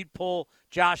baseball, you'd pull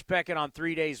Josh Beckett on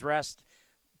 3 days rest.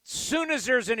 Soon as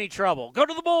there's any trouble, go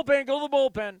to the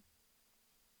bullpen.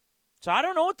 So I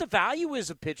don't know what the value is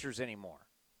of pitchers anymore.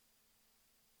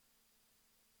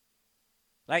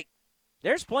 Like,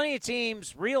 there's plenty of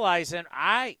teams realizing,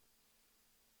 I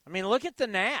mean, look at the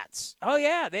Nats. Oh,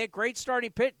 yeah, they had great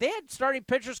starting pitch. They had starting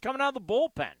pitchers coming out of the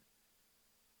bullpen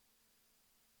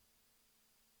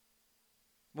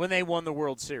when they won the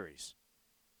World Series.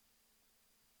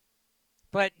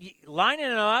 But lining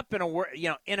it up in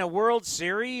a World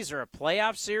Series or a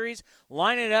playoff series,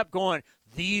 lining it up going,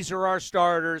 these are our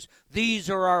starters, these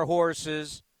are our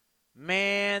horses.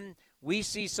 Man, we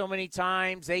see so many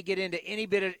times they get into any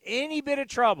bit of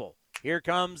trouble. Here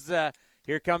comes the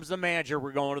manager.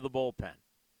 We're going to the bullpen.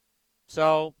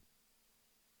 So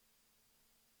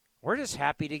we're just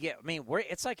happy to get. I mean,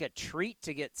 it's like a treat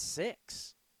to get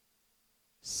 6,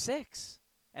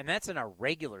 and that's in a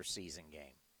regular season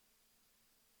game.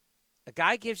 A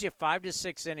guy gives you 5 to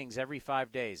 6 innings every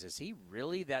 5 days. Is he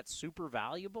really that super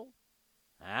valuable?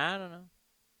 I don't know.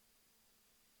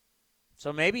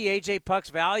 So maybe A.J. Puck's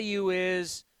value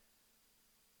is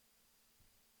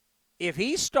if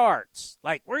he starts,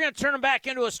 like, we're going to turn him back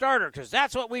into a starter because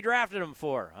that's what we drafted him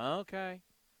for. Okay.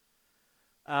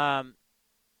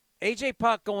 A.J.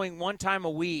 Puck going one time a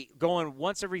week, going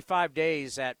once every 5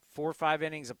 days at 4 or 5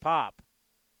 innings a pop.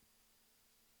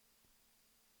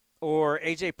 Or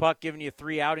A.J. Puck giving you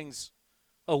 3 outings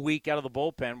a week out of the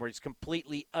bullpen where he's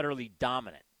completely, utterly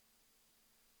dominant.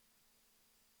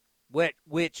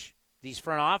 Which these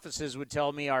front offices would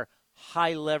tell me are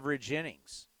high leverage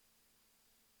innings.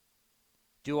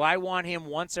 Do I want him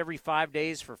once every 5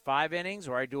 days for 5 innings,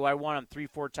 or do I want him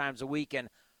 3-4 times a week in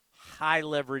high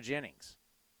leverage innings?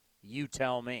 You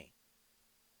tell me.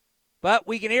 But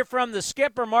we can hear from the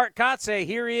skipper, Mark Kotsay.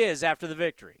 Here he is after the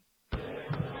victory.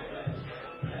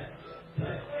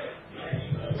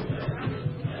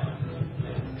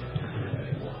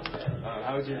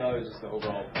 How would you evaluate just the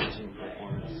overall pitching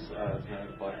performance tonight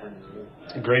at Blackburn?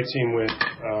 A great team with,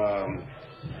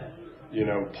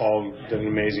 Paul did an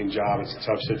amazing job. It's a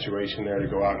tough situation there to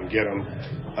go out and get them.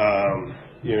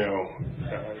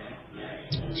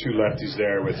 Two lefties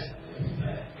there with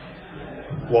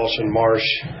Walsh and Marsh.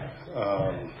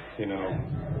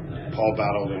 Paul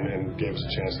battled and gave us a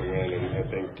chance to win. And I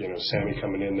think, Sammy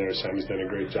coming in there, Sammy's done a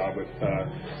great job with,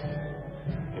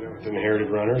 with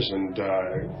inherited runners. And,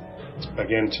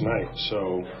 again, tonight.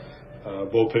 So,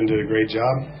 bullpen did a great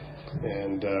job,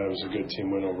 and it was a good team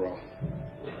win overall.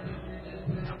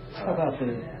 How about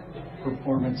the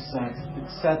performance?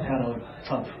 Seth had a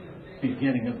tough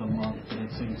beginning of the month, but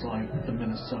it seems like the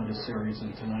Minnesota series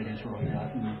and tonight has really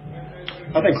gotten.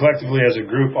 I think collectively as a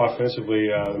group, offensively,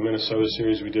 the Minnesota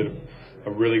series, we did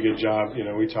a really good job.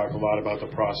 We talk a lot about the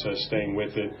process, staying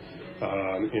with it.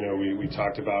 We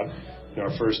talked about our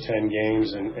first 10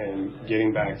 games and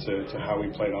getting back to how we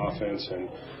played offense. And,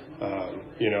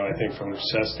 I think from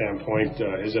Seth's standpoint,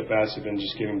 his at-bats have been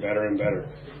just getting better and better.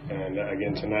 And,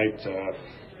 again, tonight,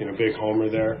 big homer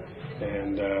there.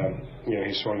 And,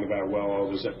 he swung the bat well. All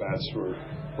those at-bats were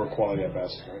quality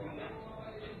at-bats tonight.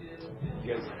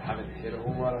 You guys haven't hit a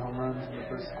whole lot of home runs in the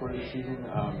first quarter of the season.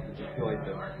 Did you feel like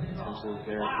the potential is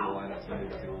there for the lineup tonight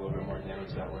to do a little bit more damage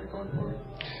that way going forward?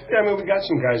 Yeah, we got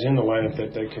some guys in the lineup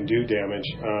that can do damage.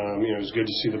 It was good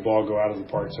to see the ball go out of the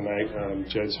park tonight.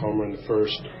 Jed's homer in the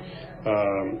first.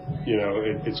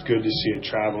 It's good to see it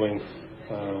traveling.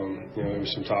 There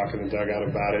was some talk in the dugout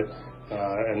about it.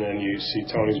 And then you see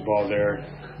Tony's ball there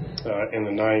in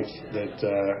the ninth that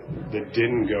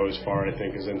didn't go as far, I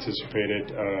think, as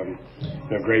anticipated.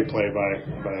 Great play by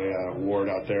Ward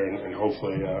out there, and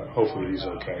hopefully he's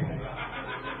okay.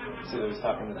 So there was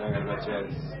talk in the dugout about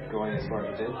Jed going as far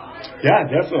as it did? Yeah,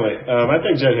 definitely. I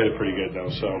think Jed hit it pretty good, though.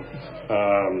 So,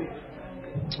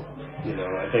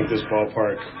 I think this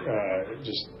ballpark,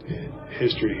 just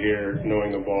history here,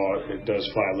 knowing the ball, it does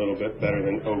fly a little bit better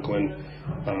than Oakland.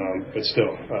 But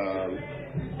still,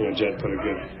 Jed put a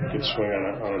good swing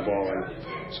on a ball, and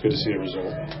it's good to see a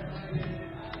result.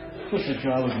 What's the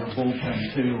job of your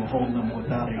bullpen, too, holding them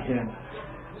without a hit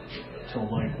till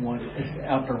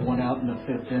after 1 out in the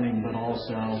 5th inning, but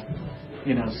also,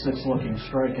 6 looking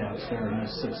strikeouts there in the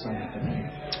 6th, 7th, and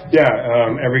 8th. Yeah,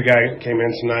 every guy came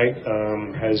in tonight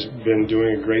has been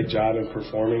doing a great job in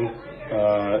performing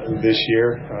this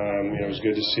year. It was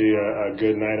good to see a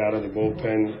good night out of the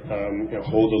bullpen,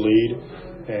 hold the lead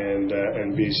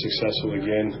and be successful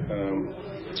again.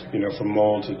 From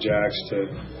Moll to Jax to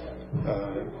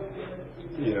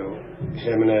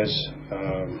Jimenez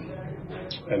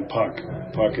and Puck.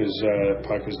 Puck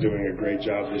is doing a great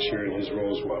job this year in his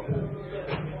role as well.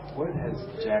 What has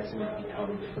Jackson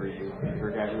become for you? For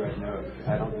a guy who I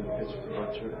don't think he pitched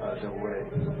much Double A.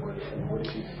 What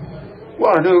is he?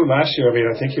 Well, I know last year,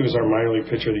 I think he was our minor league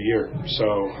pitcher of the year.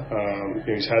 So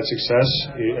he's had success,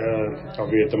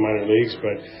 albeit the minor leagues,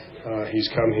 but he's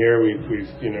come here. We've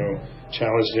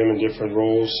challenged him in different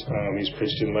roles. He's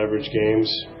pitched in leverage games,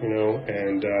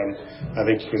 and I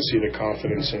think you can see the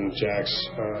confidence in Jax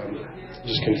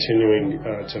just continuing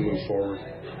to move forward.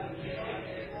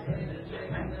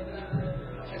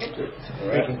 All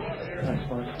right.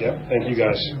 Yep. Thank you,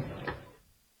 guys.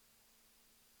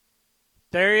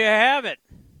 There you have it.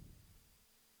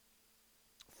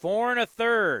 4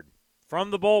 1/3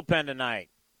 from the bullpen tonight.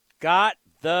 Got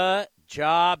the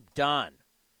job done.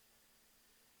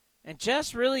 And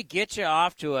just really get you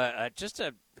off to a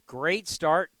great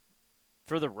start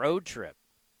for the road trip.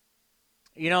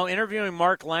 Interviewing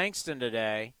Mark Langston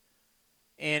today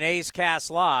in A's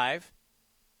Cast Live.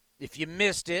 If you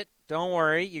missed it, don't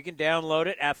worry. You can download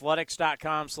it,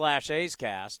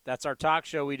 athletics.com/A'sCast. That's our talk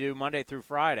show we do Monday through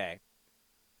Friday.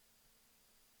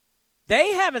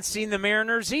 They haven't seen the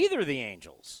Mariners either, the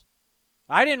Angels.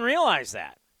 I didn't realize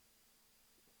that.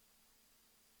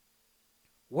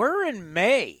 We're in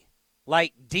May,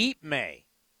 like deep May.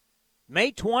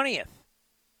 May 20th.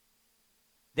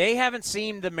 They haven't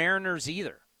seen the Mariners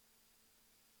either.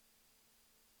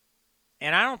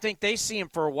 And I don't think they see them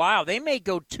for a while. They may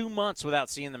go 2 months without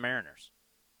seeing the Mariners.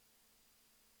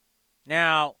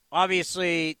 Now,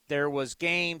 obviously, there was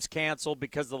games canceled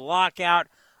because of the lockout.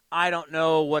 I don't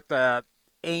know what the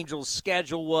Angels'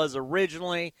 schedule was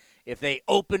originally, if they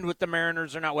opened with the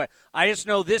Mariners or not. I just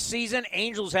know this season,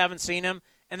 Angels haven't seen them,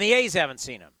 and the A's haven't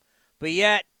seen them. But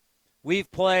yet, we've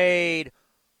played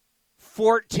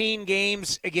 14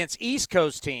 games against East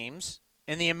Coast teams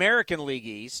in the American League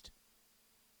East.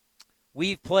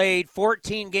 We've played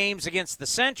 14 games against the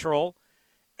Central,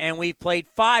 and we've played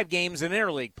 5 games in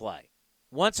interleague play.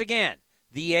 Once again,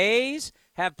 the A's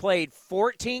have played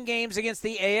 14 games against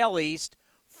the AL East,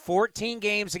 14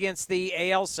 games against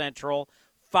the AL Central,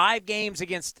 5 games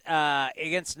against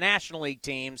National League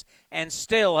teams, and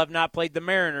still have not played the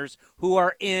Mariners, who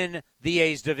are in the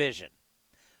A's division.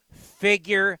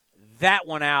 Figure that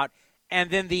one out. And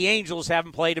then the Angels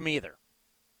haven't played them either.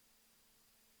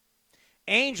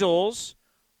 Angels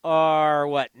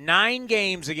are, 9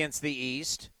 games against the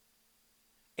East,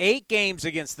 8 games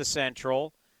against the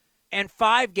Central, and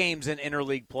 5 games in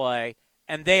interleague play,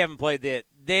 and they haven't played the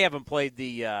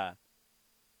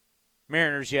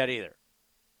Mariners yet either.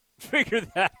 Figure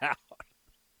that out.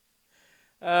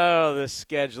 Oh, the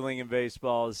scheduling in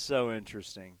baseball is so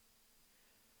interesting.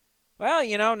 Well,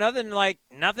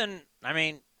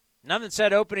 nothing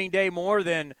said opening day more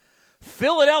than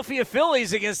Philadelphia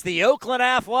Phillies against the Oakland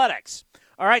Athletics.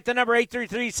 All right, the number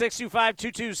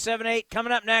 833-625-2278.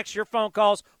 Coming up next, your phone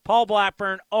calls. Paul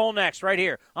Blackburn, all next, right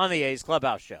here on the A's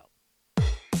Clubhouse Show.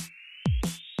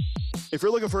 If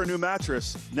you're looking for a new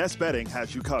mattress, Nest Bedding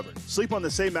has you covered. Sleep on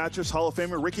the same mattress Hall of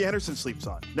Famer Ricky Henderson sleeps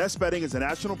on. Nest Bedding is a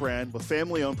national brand with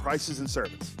family-owned prices and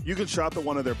service. You can shop at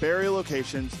one of their Barrie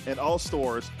locations, and all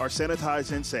stores are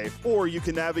sanitized and safe, or you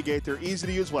can navigate their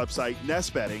easy-to-use website,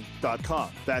 nestbedding.com.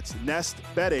 That's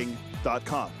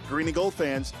nestbedding.com. Green and Gold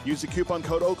fans, use the coupon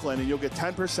code Oakland and you'll get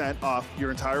 10% off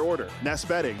your entire order. Nest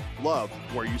Bedding, love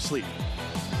where you sleep.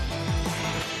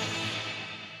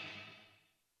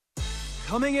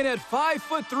 Coming in at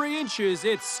 5'3",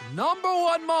 it's number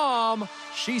one mom.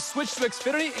 She switched to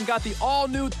Xfinity and got the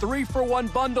all-new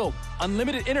 3-for-1 bundle.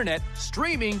 Unlimited internet,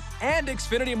 streaming, and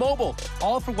Xfinity Mobile.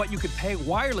 All for what you could pay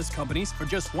wireless companies for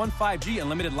just one 5G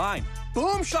unlimited line.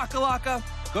 Boom shakalaka!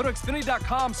 Go to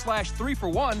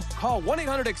Xfinity.com/3-for-1, call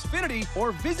 1-800-XFINITY,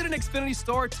 or visit an Xfinity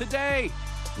store today.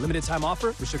 Limited time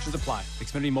offer, restrictions apply.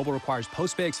 Xfinity Mobile requires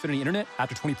post-pay Xfinity internet.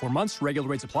 After 24 months, regular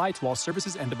rates apply to all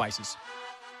services and devices.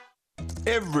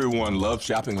 Everyone loves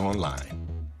shopping online.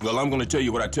 Well, I'm going to tell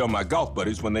you what I tell my golf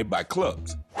buddies when they buy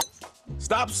clubs.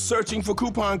 Stop searching for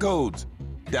coupon codes.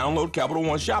 Download Capital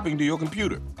One Shopping to your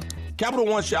computer. Capital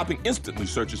One Shopping instantly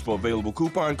searches for available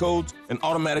coupon codes and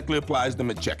automatically applies them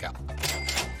at checkout.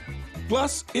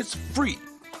 Plus, it's free,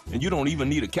 and you don't even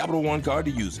need a Capital One card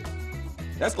to use it.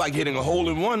 That's like hitting a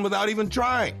hole-in-one without even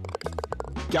trying.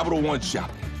 Capital One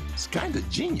Shopping. It's kind of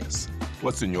genius.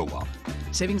 What's in your wallet?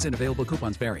 Savings and available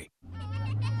coupons vary.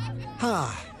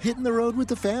 Hitting the road with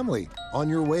the family. On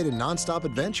your way to nonstop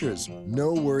adventures.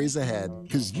 No worries ahead,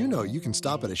 because you know you can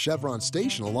stop at a Chevron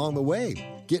station along the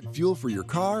way. Get fuel for your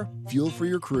car, fuel for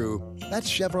your crew. That's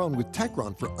Chevron with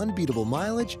Techron for unbeatable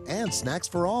mileage and snacks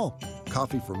for all.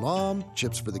 Coffee for mom,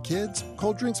 chips for the kids,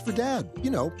 cold drinks for dad.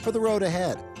 You know, for the road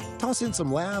ahead. Toss in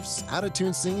some laughs,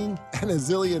 out-of-tune singing, and a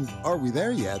zillion "Are we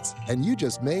there yet?" And you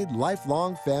just made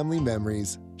lifelong family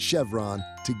memories. Chevron,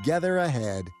 together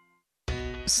ahead.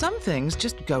 Some things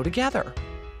just go together.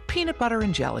 Peanut butter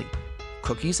and jelly,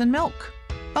 cookies and milk,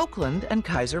 Oakland and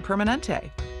Kaiser Permanente.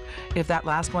 If that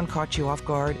last one caught you off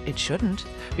guard, it shouldn't,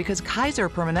 because Kaiser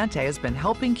Permanente has been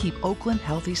helping keep Oakland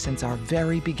healthy since our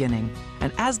very beginning.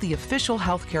 And as the official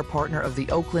healthcare partner of the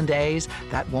Oakland A's,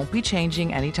 that won't be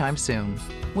changing anytime soon.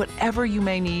 Whatever you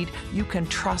may need, you can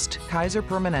trust Kaiser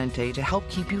Permanente to help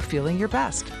keep you feeling your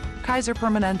best. Kaiser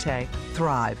Permanente.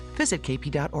 Thrive. Visit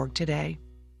kp.org today.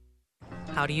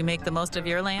 How do you make the most of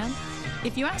your land?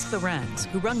 If you ask the Wrens,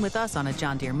 who run with us on a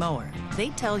John Deere mower,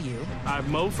 they'd tell you, I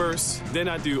mow first, then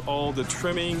I do all the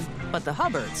trimming. But the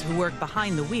Hubbards, who work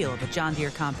behind the wheel of a John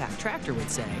Deere compact tractor, would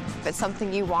say, if it's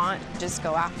something you want, just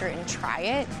go after it and try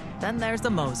it. Then there's the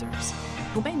Mosers,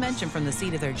 who may mention from the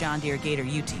seat of their John Deere Gator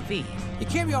UTV, you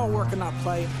can't be all work and not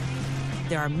play.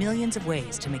 There are millions of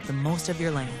ways to make the most of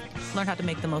your land. Learn how to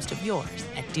make the most of yours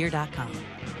at Deere.com.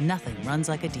 Nothing runs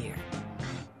like a Deere.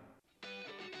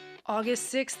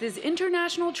 August 6th is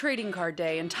International Trading Card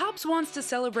Day, and Topps wants to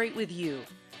celebrate with you.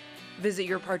 Visit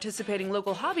your participating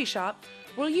local hobby shop,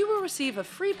 where you will receive a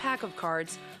free pack of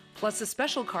cards, plus a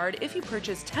special card if you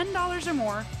purchase $10 or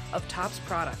more of Topps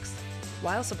products,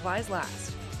 while supplies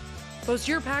last. Post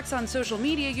your packs on social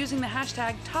media using the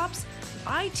hashtag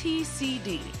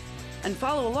ToppsITCD, and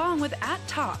follow along with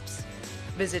 @Topps.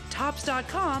 Visit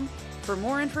Topps.com for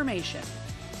more information.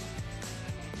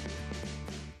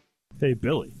 Hey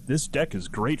Billy, this deck is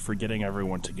great for getting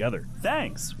everyone together.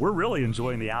 Thanks. We're really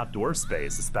enjoying the outdoor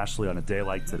space, especially on a day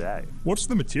like today. What's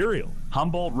the material?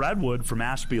 Humboldt redwood from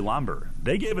Ashby Lumber.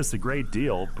 They gave us a great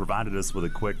deal, provided us with a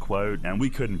quick quote, and we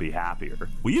couldn't be happier.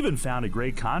 We even found a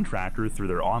great contractor through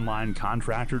their online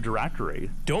contractor directory.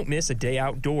 Don't miss a day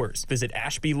outdoors. Visit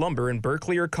Ashby Lumber in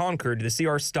Berkeley or Concord to see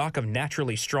our stock of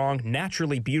naturally strong,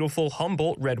 naturally beautiful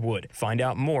Humboldt redwood. Find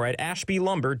out more at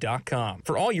ashbylumber.com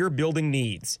for all your building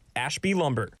needs. Ashby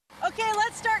Lumber. Okay,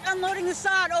 let's start unloading the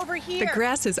sod over here. The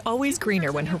grass is always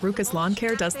greener when Haruka's Lawn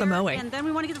Care does the mowing. And then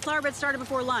we want to get the flower bed started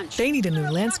before lunch. They need a new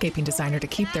landscaping designer to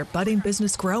keep their budding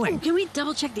business growing. Oh, can we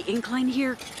double check the incline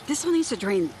here? This one needs to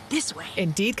drain this way.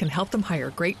 Indeed can help them hire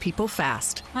great people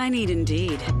fast. I need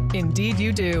Indeed. Indeed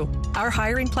you do. Our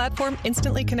hiring platform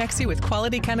instantly connects you with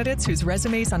quality candidates whose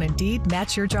resumes on Indeed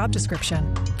match your job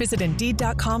description. Visit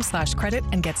Indeed.com/credit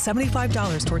and get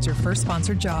 $75 towards your first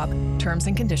sponsored job. Terms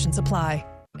and conditions apply.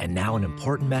 And now an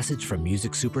important message from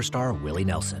music superstar Willie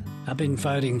Nelson. I've been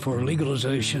fighting for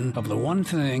legalization of the one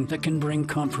thing that can bring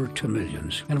comfort to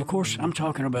millions. And of course, I'm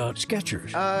talking about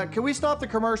Skechers. Can we stop the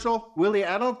commercial? Willie,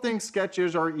 I don't think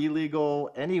Skechers are illegal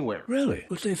anywhere. Really?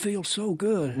 But they feel so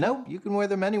good. Nope, you can wear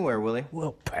them anywhere, Willie.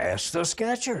 Well, pass the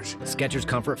Skechers. Skechers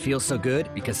comfort feels so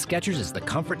good because Skechers is the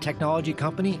comfort technology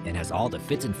company and has all the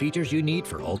fits and features you need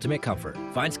for ultimate comfort.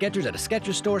 Find Skechers at a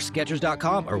Skechers store,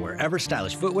 Skechers.com, or wherever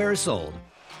stylish footwear is sold.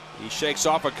 He shakes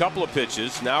off a couple of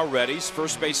pitches, now readies,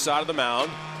 first base side of the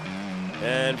mound,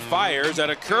 and fires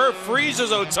at a curve, freezes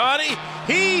Ohtani.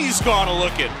 He's gone a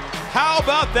looking. How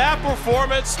about that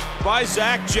performance by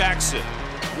Zach Jackson?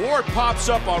 Ward pops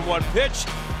up on one pitch,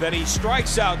 then he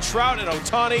strikes out Trout and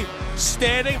Ohtani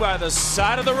standing by the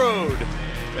side of the road.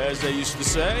 As they used to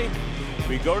say,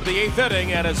 we go to the 8th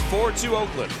inning, and it's 4-2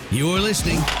 Oakland. You're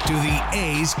listening to the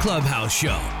A's Clubhouse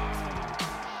Show.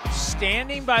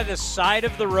 Standing by the side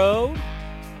of the road?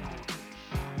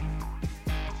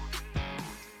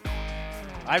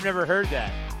 I've never heard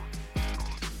that.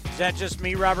 Is that just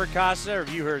me, Robert Costa, or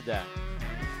have you heard that?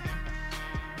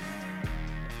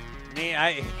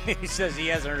 He says he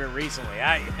hasn't heard it recently.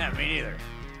 Me neither.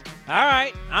 All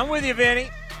right, I'm with you, Vinny.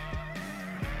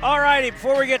 All righty,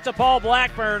 before we get to Paul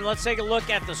Blackburn, let's take a look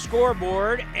at the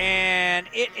scoreboard, and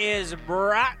it is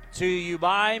brought to you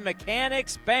by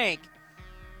Mechanics Bank.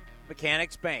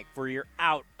 Mechanics Bank for your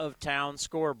out-of-town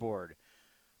scoreboard.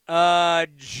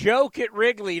 Joke at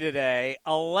Wrigley today,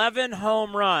 11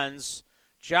 home runs.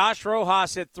 Josh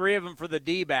Rojas hit 3 of them for the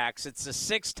D-backs. It's the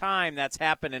 6th time that's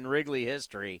happened in Wrigley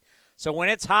history. So when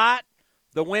it's hot,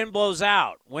 the wind blows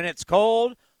out. When it's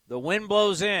cold, the wind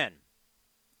blows in.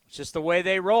 It's just the way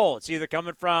they roll. It's either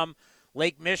coming from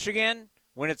Lake Michigan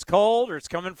when it's cold, or it's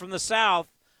coming from the south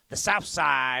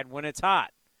side when it's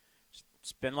hot.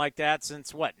 It's been like that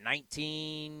since,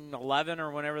 1911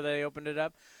 or whenever they opened it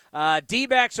up.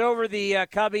 D-backs over the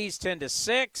Cubbies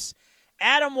 10-6.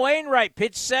 Adam Wainwright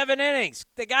pitched 7 innings.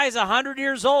 The guy's 100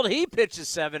 years old. He pitches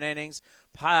 7 innings.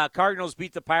 Cardinals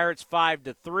beat the Pirates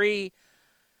 5-3.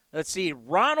 Let's see.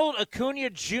 Ronald Acuna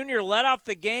Jr. led off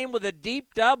the game with a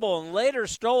deep double and later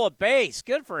stole a base.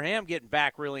 Good for him getting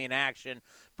back really in action.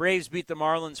 Braves beat the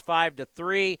Marlins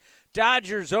 5-3.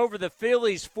 Dodgers over the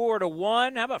Phillies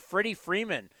 4-1. How about Freddie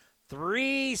Freeman?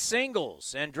 3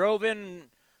 singles and drove in,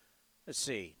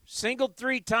 singled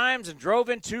 3 times and drove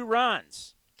in 2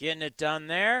 runs. Getting it done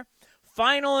there.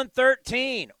 Final and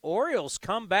 13. Orioles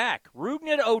come back.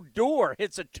 Rougned Odor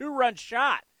hits a 2-run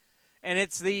shot. And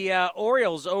it's the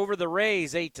Orioles over the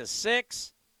Rays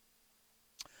 8-6.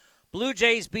 Blue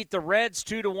Jays beat the Reds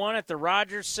 2-1 at the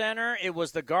Rogers Center. It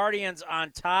was the Guardians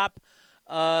on top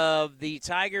of the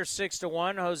Tigers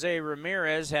 6-1. Jose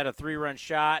Ramirez had a 3-run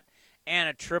shot and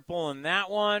a triple in that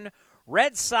one.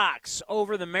 Red Sox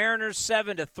over the Mariners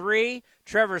 7-3.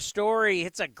 Trevor Story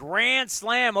hits a grand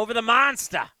slam over the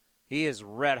monster. He is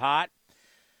red hot.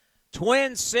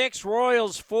 Twins 6,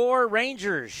 Royals 4.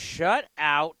 Rangers shut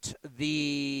out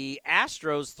the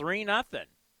Astros 3-0.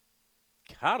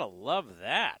 Gotta love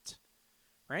that.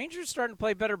 Rangers starting to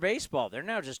play better baseball. They're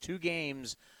now just 2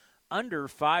 games under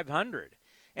 500.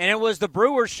 And it was the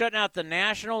Brewers shutting out the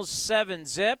Nationals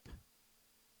 7-0.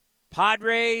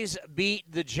 Padres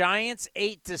beat the Giants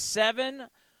 8-7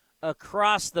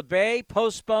 across the bay.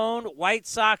 Postponed White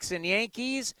Sox and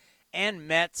Yankees and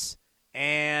Mets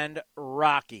and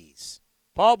Rockies.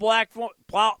 Paul Blackburn,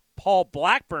 4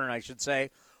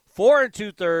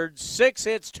 2/3, 6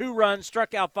 hits, 2 runs,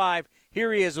 struck out 5.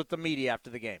 Here he is with the media after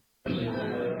the game. How do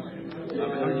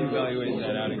you evaluate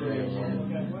that outing?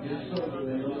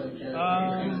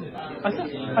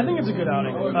 I think it's a good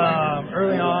outing.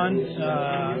 Early on,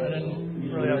 I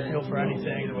didn't really have a feel for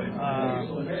anything.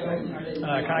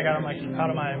 I kind of got out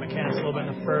of my mechanics a little bit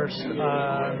in the first.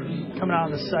 Coming out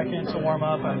in the second to warm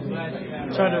up, I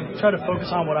tried to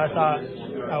focus on what I thought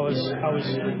I was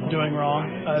doing wrong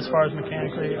as far as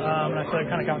mechanically, and I feel like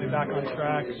it kind of got me back on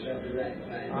track.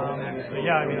 But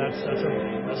yeah, I mean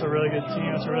that's a really good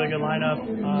team. It's a really good lineup.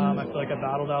 I feel like I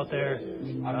battled out there,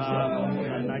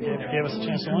 and I gave us a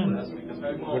chance to win.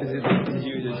 What is it? Did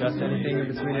you adjust anything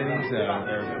in between innings,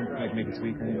 or like make a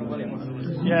tweak or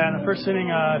anything? Yeah, in the first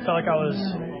inning, I felt like I was,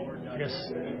 I guess,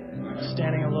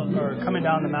 standing a little or coming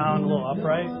down the mound a little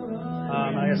upright.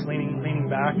 I guess leaning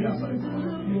back. And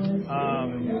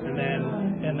then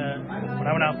when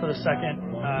I went out for the second,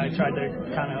 I tried to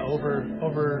kind of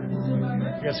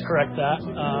I guess correct that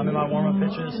in my warm-up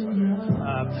pitches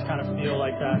to kind of feel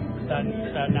like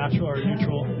that natural or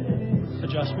neutral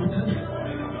adjustment.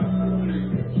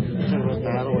 Kind of a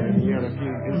battle, and you had a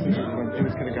few instances when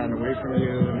things could have gotten away from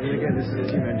you. And then again, this is,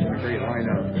 as you mentioned, a great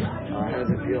lineup. How does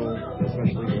it feel,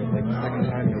 especially like the second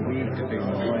time in a week, to face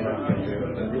this lineup and to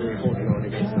really hold it on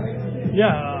against them?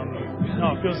 Yeah,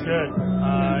 no, it feels good.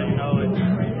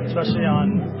 Especially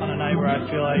on a night where I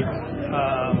feel like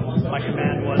my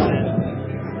command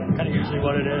wasn't kind of usually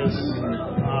what it is.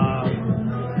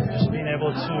 Just being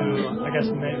able to, I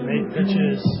guess, make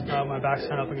pitches, my back's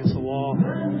kind of up against the wall,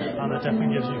 that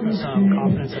definitely gives you some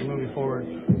confidence in moving forward.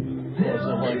 Was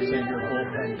it like seeing your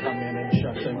bullpen come in and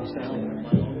shut things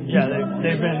down? Yeah,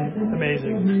 they've been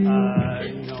amazing.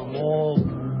 Mole,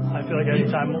 I feel like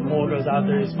anytime Mole goes out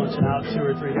there, he's punching out 2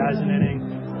 or 3 guys an inning.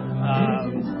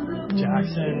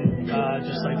 Jackson,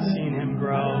 just like seeing him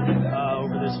grow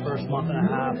over this first month and a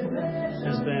half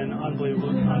has been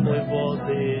unbelievable.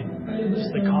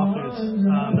 The confidence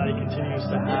that he continues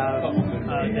to have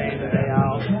day in and day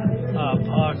out.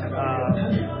 Puck,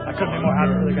 I couldn't be more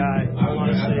happy for the guy.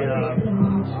 Honestly,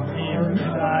 he and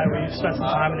I, we spent some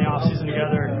time in the off season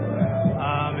together,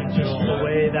 and just the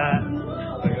way that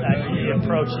he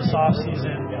approached this off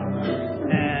season,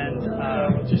 and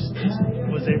just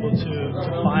was able to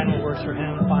find what works for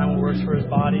him, find what works for his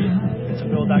body, and to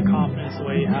build that confidence the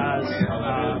way he has.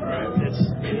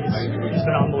 He's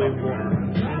been unbelievable.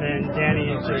 And then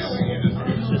Danny is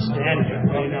just Danny.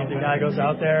 The guy goes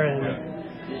out there and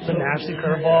it's a nasty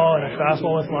curveball and a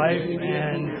fastball with life,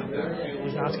 and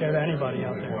he's not scared of anybody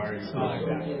out there. So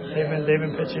they've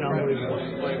been pitching unbelievable.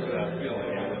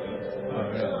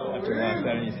 After the last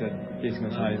outing, you said Jason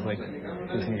Ohtani is like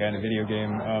facing a guy in a video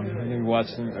game. You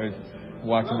watched him,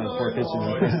 walked him in 4 pitches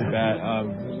and first at bat.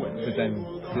 But then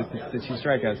the 2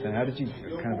 strikeouts. Then how did you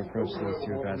kind of approach those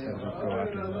 2 at bats? How did you go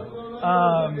after them?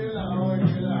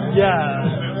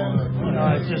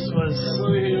 I just was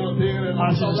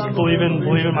honestly just believing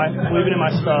in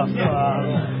my stuff.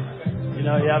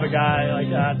 You have a guy like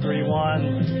that,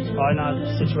 3-1, probably not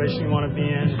the situation you want to be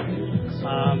in.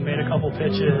 Made a couple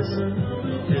pitches.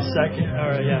 His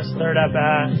third at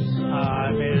bat,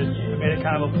 I made it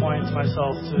kind of a point to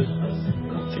myself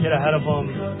to get ahead of him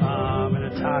and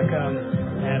attack him.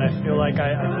 And I feel like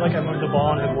I moved the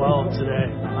ball on him well today.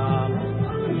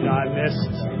 I missed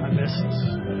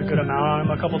a good amount on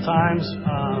him a couple times,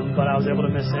 but I was able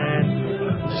to miss in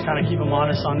and just kind of keep him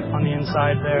honest on the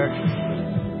inside there.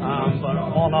 But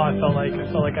all in all, I felt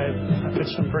like I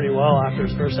pitched him pretty well after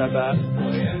his first at bat.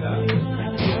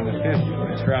 The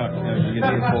fifth, Trout, you get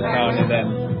the full count, and then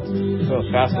so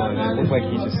fastball. It looked like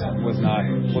he just was not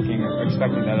looking or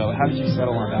expecting that. How did you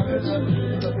settle on that pitch?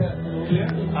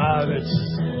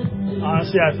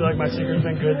 Honestly, I feel like my sinker's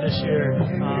been good this year,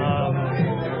 and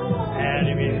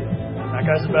I mean that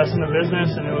guy's the best in the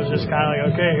business, and it was just kind of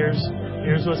like, okay,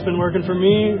 here's what's been working for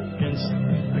me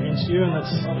against you, and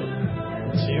let's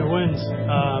see who wins.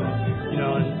 And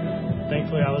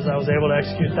thankfully I was able to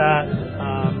execute that.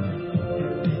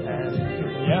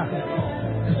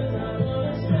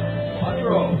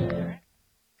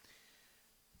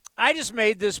 I just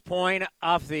made this point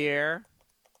off the air,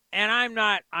 and I'm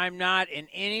not in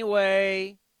any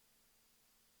way,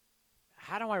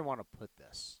 how do I want to put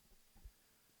this?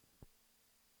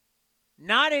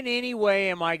 Not in any way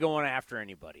am I going after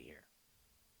anybody here.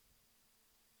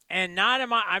 And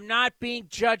I'm not being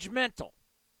judgmental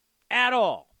at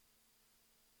all.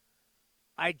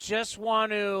 I just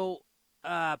want to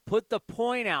put the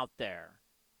point out there.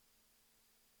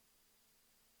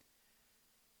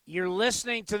 You're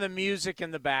listening to the music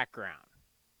in the background,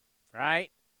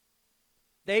 right?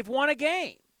 They've won a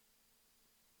game.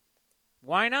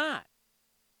 Why not?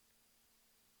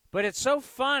 But it's so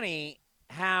funny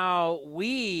how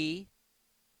we,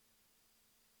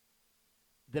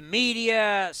 the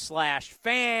media /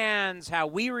 fans, how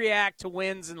we react to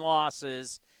wins and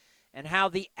losses, and how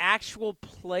the actual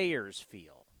players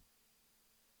feel,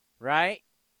 right?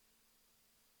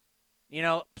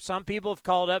 Some people have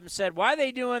called up and said, why are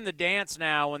they doing the dance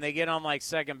now when they get on, like,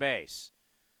 second base?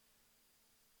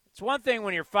 It's one thing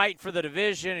when you're fighting for the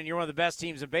division and you're one of the best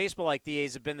teams in baseball like the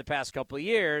A's have been the past couple of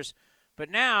years, but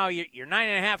now you're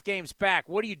 9.5 games back.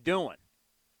 What are you doing?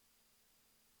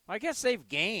 Well, I guess they've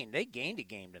gained. They gained a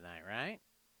game tonight, right?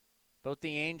 Both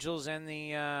the Angels and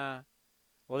the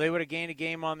they would have gained a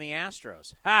game on the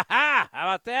Astros. Ha ha! How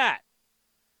about that?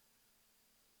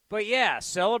 But yeah,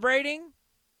 celebrating.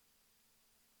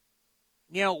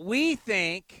 You know, we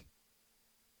think,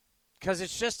 because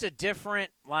it's just a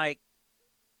different, it's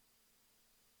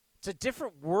a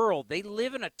different world. They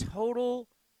live in a total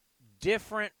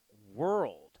different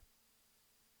world.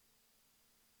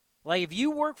 Like, if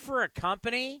you work for a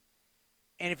company,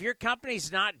 and if your company's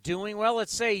not doing well,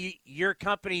 let's say your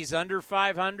company's under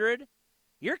 500,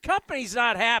 your company's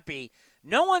not happy.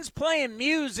 No one's playing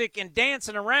music and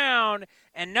dancing around,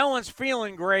 and no one's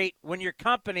feeling great when your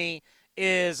company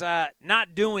is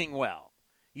not doing well.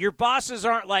 Your bosses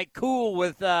aren't cool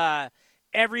with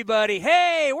everybody.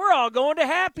 Hey, we're all going to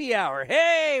happy hour.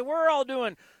 Hey, we're all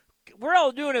doing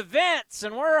events,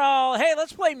 and hey,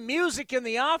 let's play music in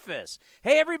the office.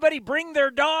 Hey, everybody bring their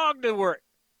dog to work.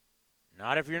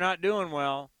 Not if you're not doing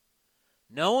well.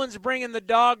 No one's bringing the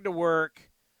dog to work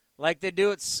like they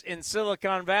do it in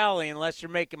Silicon Valley unless you're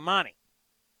making money.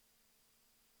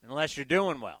 Unless you're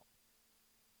doing well.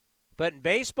 But in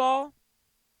baseball,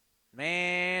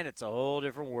 man, it's a whole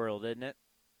different world, isn't it?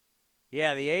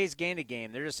 Yeah, the A's gained a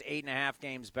game. They're just 8.5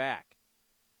 games back.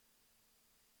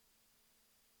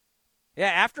 Yeah,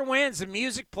 after wins, the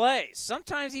music plays.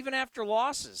 Sometimes even after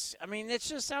losses. I mean, it's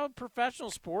just how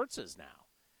professional sports is now.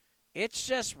 It's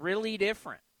just really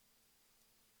different.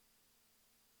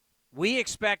 We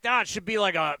expect, it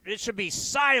should be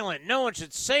silent. No one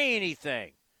should say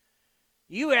anything.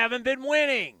 You haven't been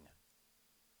winning.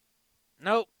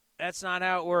 Nope, that's not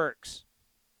how it works.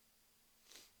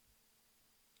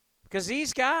 Because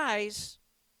these guys,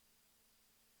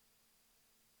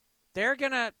 they're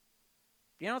going to,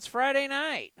 it's Friday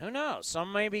night. Who knows?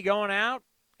 Some may be going out.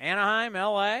 Anaheim,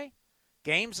 L.A.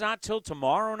 Game's not till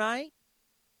tomorrow night.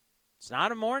 It's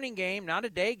not a morning game, not a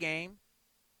day game.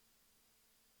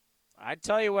 I'd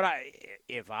tell you what,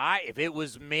 if it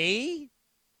was me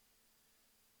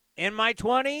in my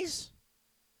 20s,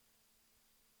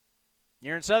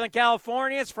 you're in Southern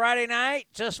California, it's Friday night,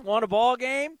 just won a ball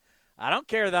game. I don't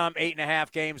care that I'm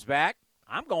 8.5 games back.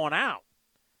 I'm going out.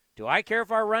 Do I care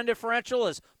if our run differential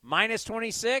is minus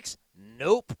 26?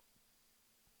 Nope.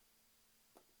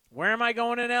 Where am I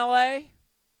going in L.A.?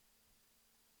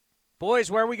 Boys,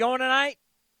 where are we going tonight?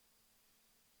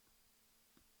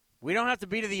 We don't have to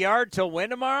be to the yard till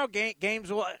when tomorrow?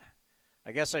 Games what?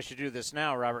 I guess I should do this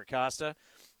now, Robert Costa.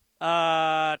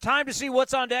 Time to see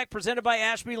what's on deck, presented by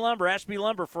Ashby Lumber. Ashby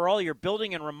Lumber for all your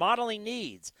building and remodeling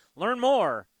needs. Learn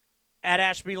more at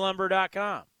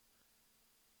ashbylumber.com.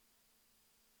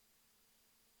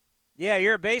 Yeah,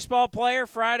 you're a baseball player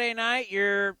Friday night.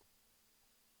 You're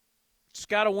just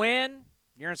got to win.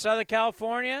 You're in Southern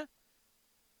California.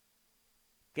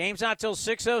 Game's not till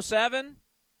 6:07.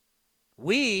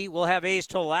 We will have A's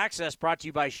Total Access brought to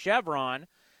you by Chevron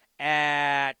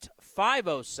at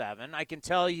 5:07. I can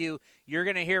tell you, you're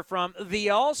going to hear from the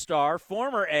All-Star,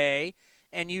 former A,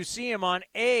 and you see him on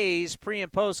A's pre-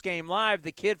 and post-game live.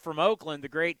 The kid from Oakland, the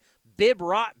great Bip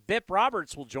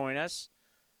Roberts, will join us.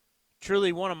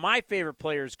 Truly one of my favorite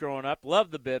players growing up.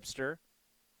 Love the Bipster.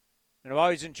 And I've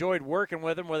always enjoyed working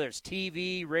with him, whether it's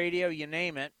TV, radio, you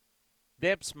name it.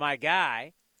 Bip's my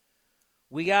guy.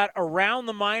 We got Around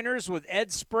the Minors with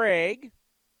Ed Sprague.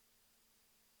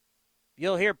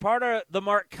 You'll hear part of the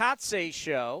Mark Kotze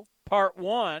show, part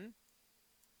 1.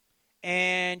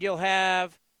 And you'll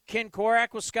have Ken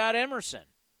Korak with Scott Emerson.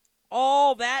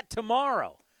 All that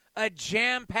tomorrow. A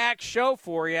jam-packed show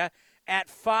for you at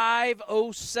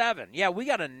 5:07. Yeah, we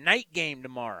got a night game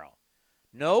tomorrow.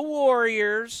 No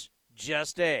Warriors,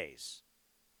 just A's.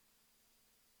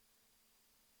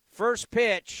 First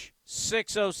pitch,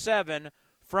 6:07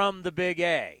 from the Big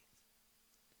A.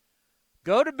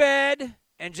 Go to bed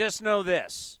and just know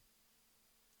this.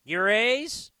 Your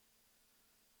A's,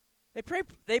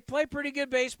 they play pretty good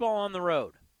baseball on the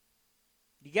road.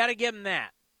 You got to give them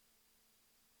that.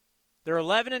 They're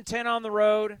 11-10 on the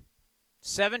road,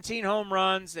 17 home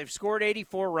runs. They've scored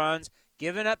 84 runs,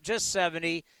 given up just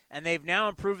 70, and they've now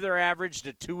improved their average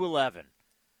to 211.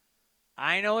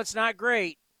 I know it's not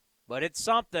great, but it's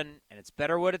something, and it's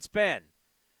better what it's been.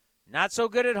 Not so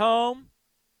good at home.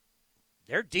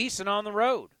 They're decent on the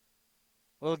road.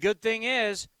 Well, the good thing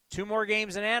is 2 more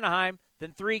games in Anaheim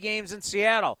than 3 games in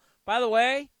Seattle. By the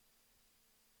way,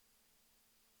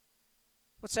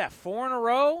 what's that, 4 in a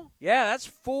row? Yeah, that's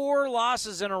 4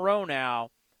 losses in a row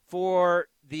now for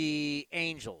the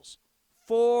Angels.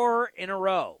 4 in a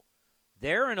row.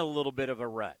 They're in a little bit of a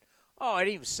rut. Oh, I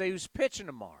didn't even say who's pitching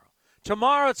tomorrow.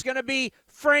 Tomorrow it's going to be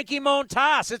Frankie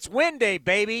Montas. It's win day,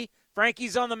 baby.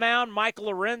 Frankie's on the mound. Michael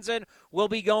Lorenzen will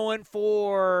be going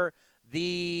for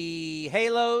the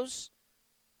Halos.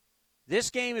 This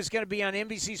game is going to be on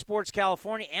NBC Sports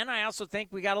California, and I also think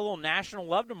we got a little national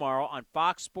love tomorrow on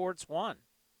Fox Sports 1.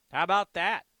 How about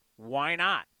that? Why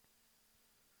not?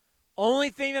 Only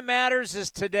thing that matters is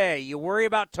today. You worry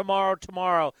about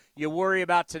tomorrow. You worry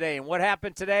about today. And what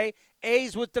happened today?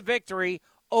 A's with the victory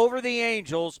over the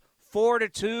Angels,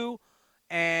 4-2.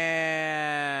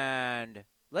 And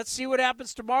let's see what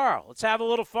happens tomorrow. Let's have a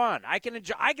little fun. I can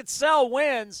sell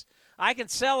wins. I can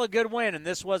sell a good win, and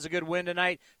this was a good win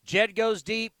tonight. Jed goes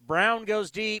deep. Brown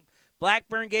goes deep.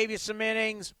 Blackburn gave you some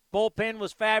innings. Bullpen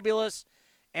was fabulous.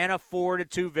 And a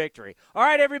 4-2 victory. All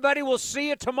right, everybody, we'll see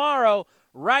you tomorrow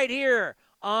right here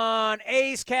on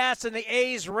A's Cast and the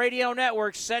A's Radio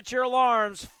Network. Set your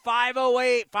alarms,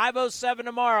 5:08, 5:07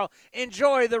 tomorrow.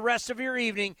 Enjoy the rest of your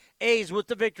evening. A's with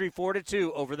the victory,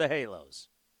 4-2 over the Halos.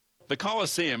 The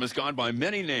Coliseum has gone by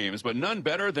many names, but none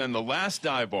better than the Last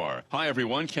Dive Bar. Hi,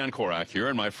 everyone. Ken Korak here,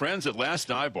 and my friends at Last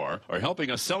Dive Bar are helping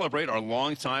us celebrate our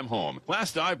longtime home.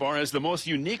 Last Dive Bar has the most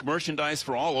unique merchandise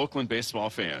for all Oakland baseball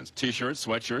fans. T-shirts,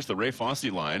 sweatshirts, the Ray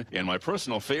Fosse line, and my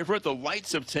personal favorite, the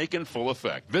lights have taken full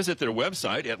effect. Visit their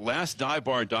website at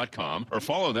lastdivebar.com or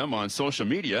follow them on social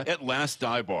media at Last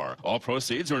Dive Bar. All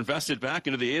proceeds are invested back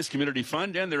into the A's Community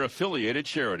Fund and their affiliated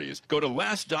charities. Go to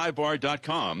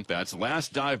lastdivebar.com. That's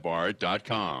lastdivebar.com. This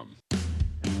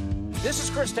is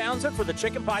Chris Townsend for the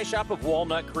Chicken Pie Shop of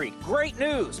Walnut Creek. Great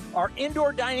news! Our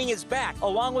indoor dining is back,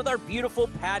 along with our beautiful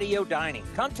patio dining.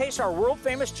 Come taste our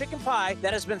world-famous chicken pie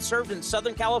that has been served in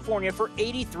Southern California for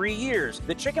 83 years.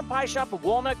 The Chicken Pie Shop of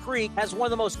Walnut Creek has one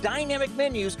of the most dynamic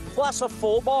menus, plus a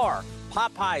full bar.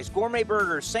 Pot pies, gourmet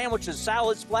burgers, sandwiches,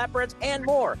 salads, flatbreads, and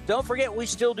more. Don't forget, we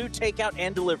still do takeout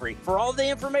and delivery. For all the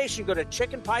information, go to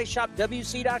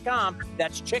chickenpieshopwc.com.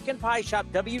 That's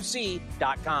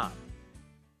chickenpieshopwc.com.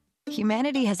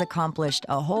 Humanity has accomplished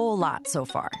a whole lot so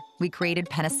far. We created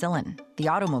penicillin, the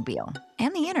automobile,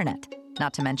 and the internet,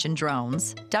 not to mention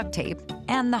drones, duct tape,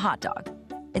 and the hot dog.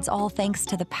 It's all thanks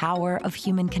to the power of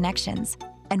human connections.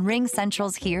 And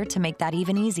RingCentral's here to make that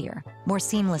even easier, more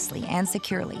seamlessly and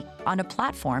securely, on a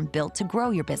platform built to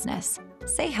grow your business.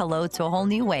 Say hello to a whole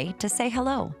new way to say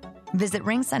hello. Visit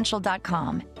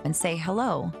ringcentral.com and say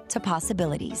hello to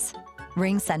possibilities.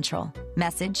 RingCentral.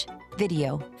 Message,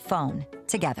 video, phone,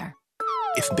 together.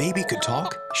 If Baby could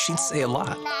talk, she'd say a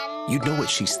lot. You'd know what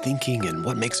she's thinking and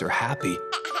what makes her happy.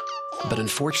 But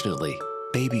unfortunately,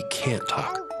 Baby can't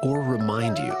talk or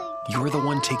remind you. You're the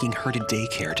one taking her to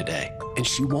daycare today, and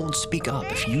she won't speak up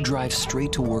if you drive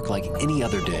straight to work like any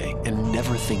other day and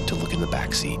never think to look in the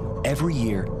backseat. Every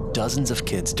year, dozens of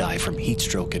kids die from heat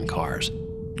stroke in cars.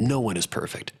 No one is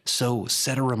perfect, so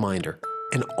set a reminder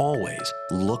and always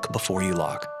look before you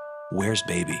lock. Where's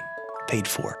Baby? Paid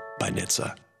for by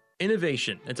NHTSA.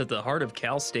 Innovation is at the heart of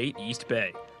Cal State East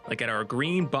Bay, like at our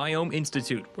Green Biome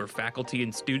Institute, where faculty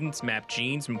and students map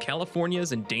genes from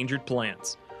California's endangered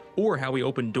plants. Or how we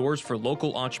open doors for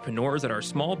local entrepreneurs at our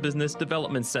Small Business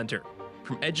Development Center.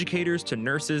 From educators to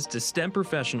nurses to STEM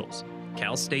professionals,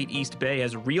 Cal State East Bay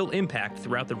has real impact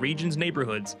throughout the region's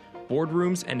neighborhoods,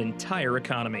 boardrooms, and entire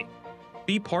economy.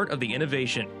 Be part of the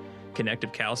innovation. Connect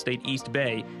with Cal State East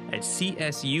Bay at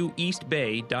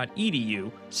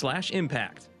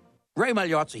csueastbay.edu/impact. Ray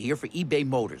Magliozzi here for eBay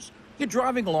Motors. You're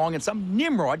driving along and some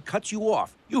nimrod cuts you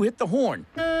off. You hit the horn.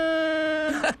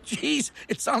 Jeez,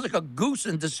 it sounds like a goose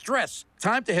in distress.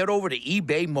 Time to head over to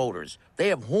eBay Motors. They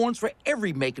have horns for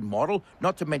every make and model,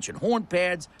 not to mention horn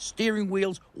pads, steering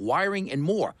wheels, wiring, and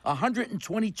more.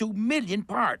 122 million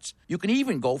parts. You can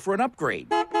even go for an upgrade.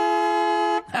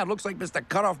 It looks like Mr.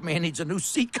 Cutoff Man needs a new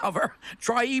seat cover.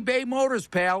 Try eBay Motors,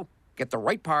 pal. Get the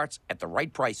right parts at the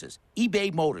right prices.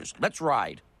 eBay Motors. Let's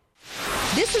ride.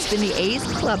 This has been the A's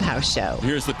Clubhouse Show.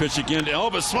 Here's the pitch again to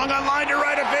Elvis. Swung on line to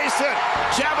right, a base hit.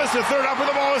 Chavez to third, up with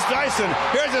the ball is Dyson.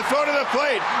 Here's a throw to the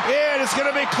plate. And it's going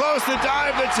to be close. The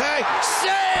dive, the tag.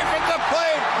 Safe at the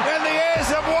plate. And the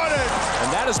A's have won it. And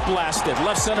that is blasted.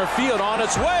 Left center field on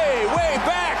its way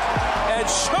back. And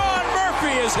Sean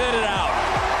Murphy has hit it out.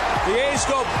 The A's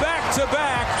go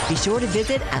back-to-back. Be sure to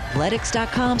visit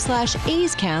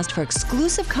athletics.com/A'sCast for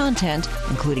exclusive content,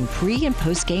 including pre- and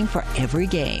post-game for every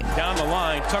game. Down the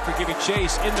line, Tucker giving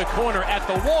chase in the corner at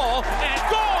the wall, and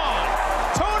gone!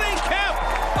 Tony Kemp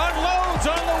unloads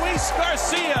on Luis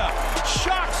Garcia.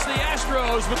 Shocks the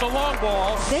Astros with the long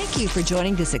ball. Thank you for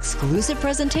joining this exclusive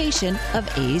presentation of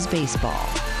A's Baseball.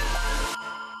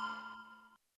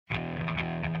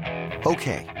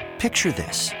 Okay. Picture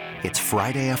this. It's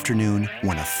Friday afternoon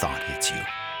when a thought hits you.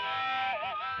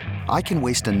 I can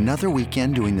waste another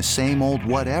weekend doing the same old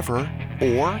whatever,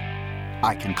 or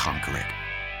I can conquer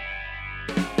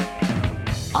it.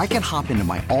 I can hop into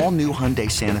my all-new Hyundai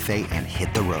Santa Fe and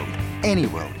hit the road. Any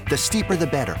road. The steeper, the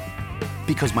better.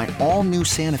 Because my all-new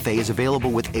Santa Fe is available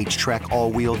with H-Track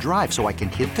all-wheel drive, so I can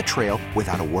hit the trail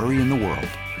without a worry in the world.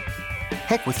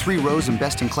 Heck, with 3 rows and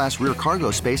best-in-class rear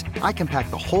cargo space, I can pack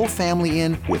the whole family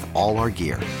in with all our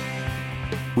gear.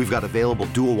 We've got available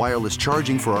dual wireless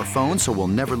charging for our phones, so we'll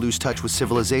never lose touch with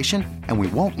civilization, and we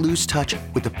won't lose touch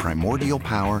with the primordial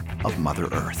power of Mother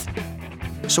Earth.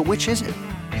 So which is it?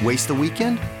 Waste the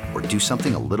weekend or do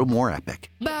something a little more epic?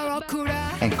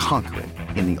 And conquer it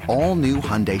in the all-new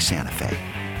Hyundai Santa Fe.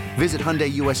 Visit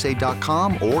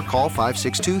HyundaiUSA.com or call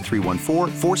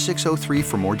 562-314-4603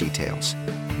 for more details.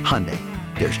 Hyundai,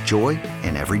 there's joy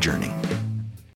in every journey.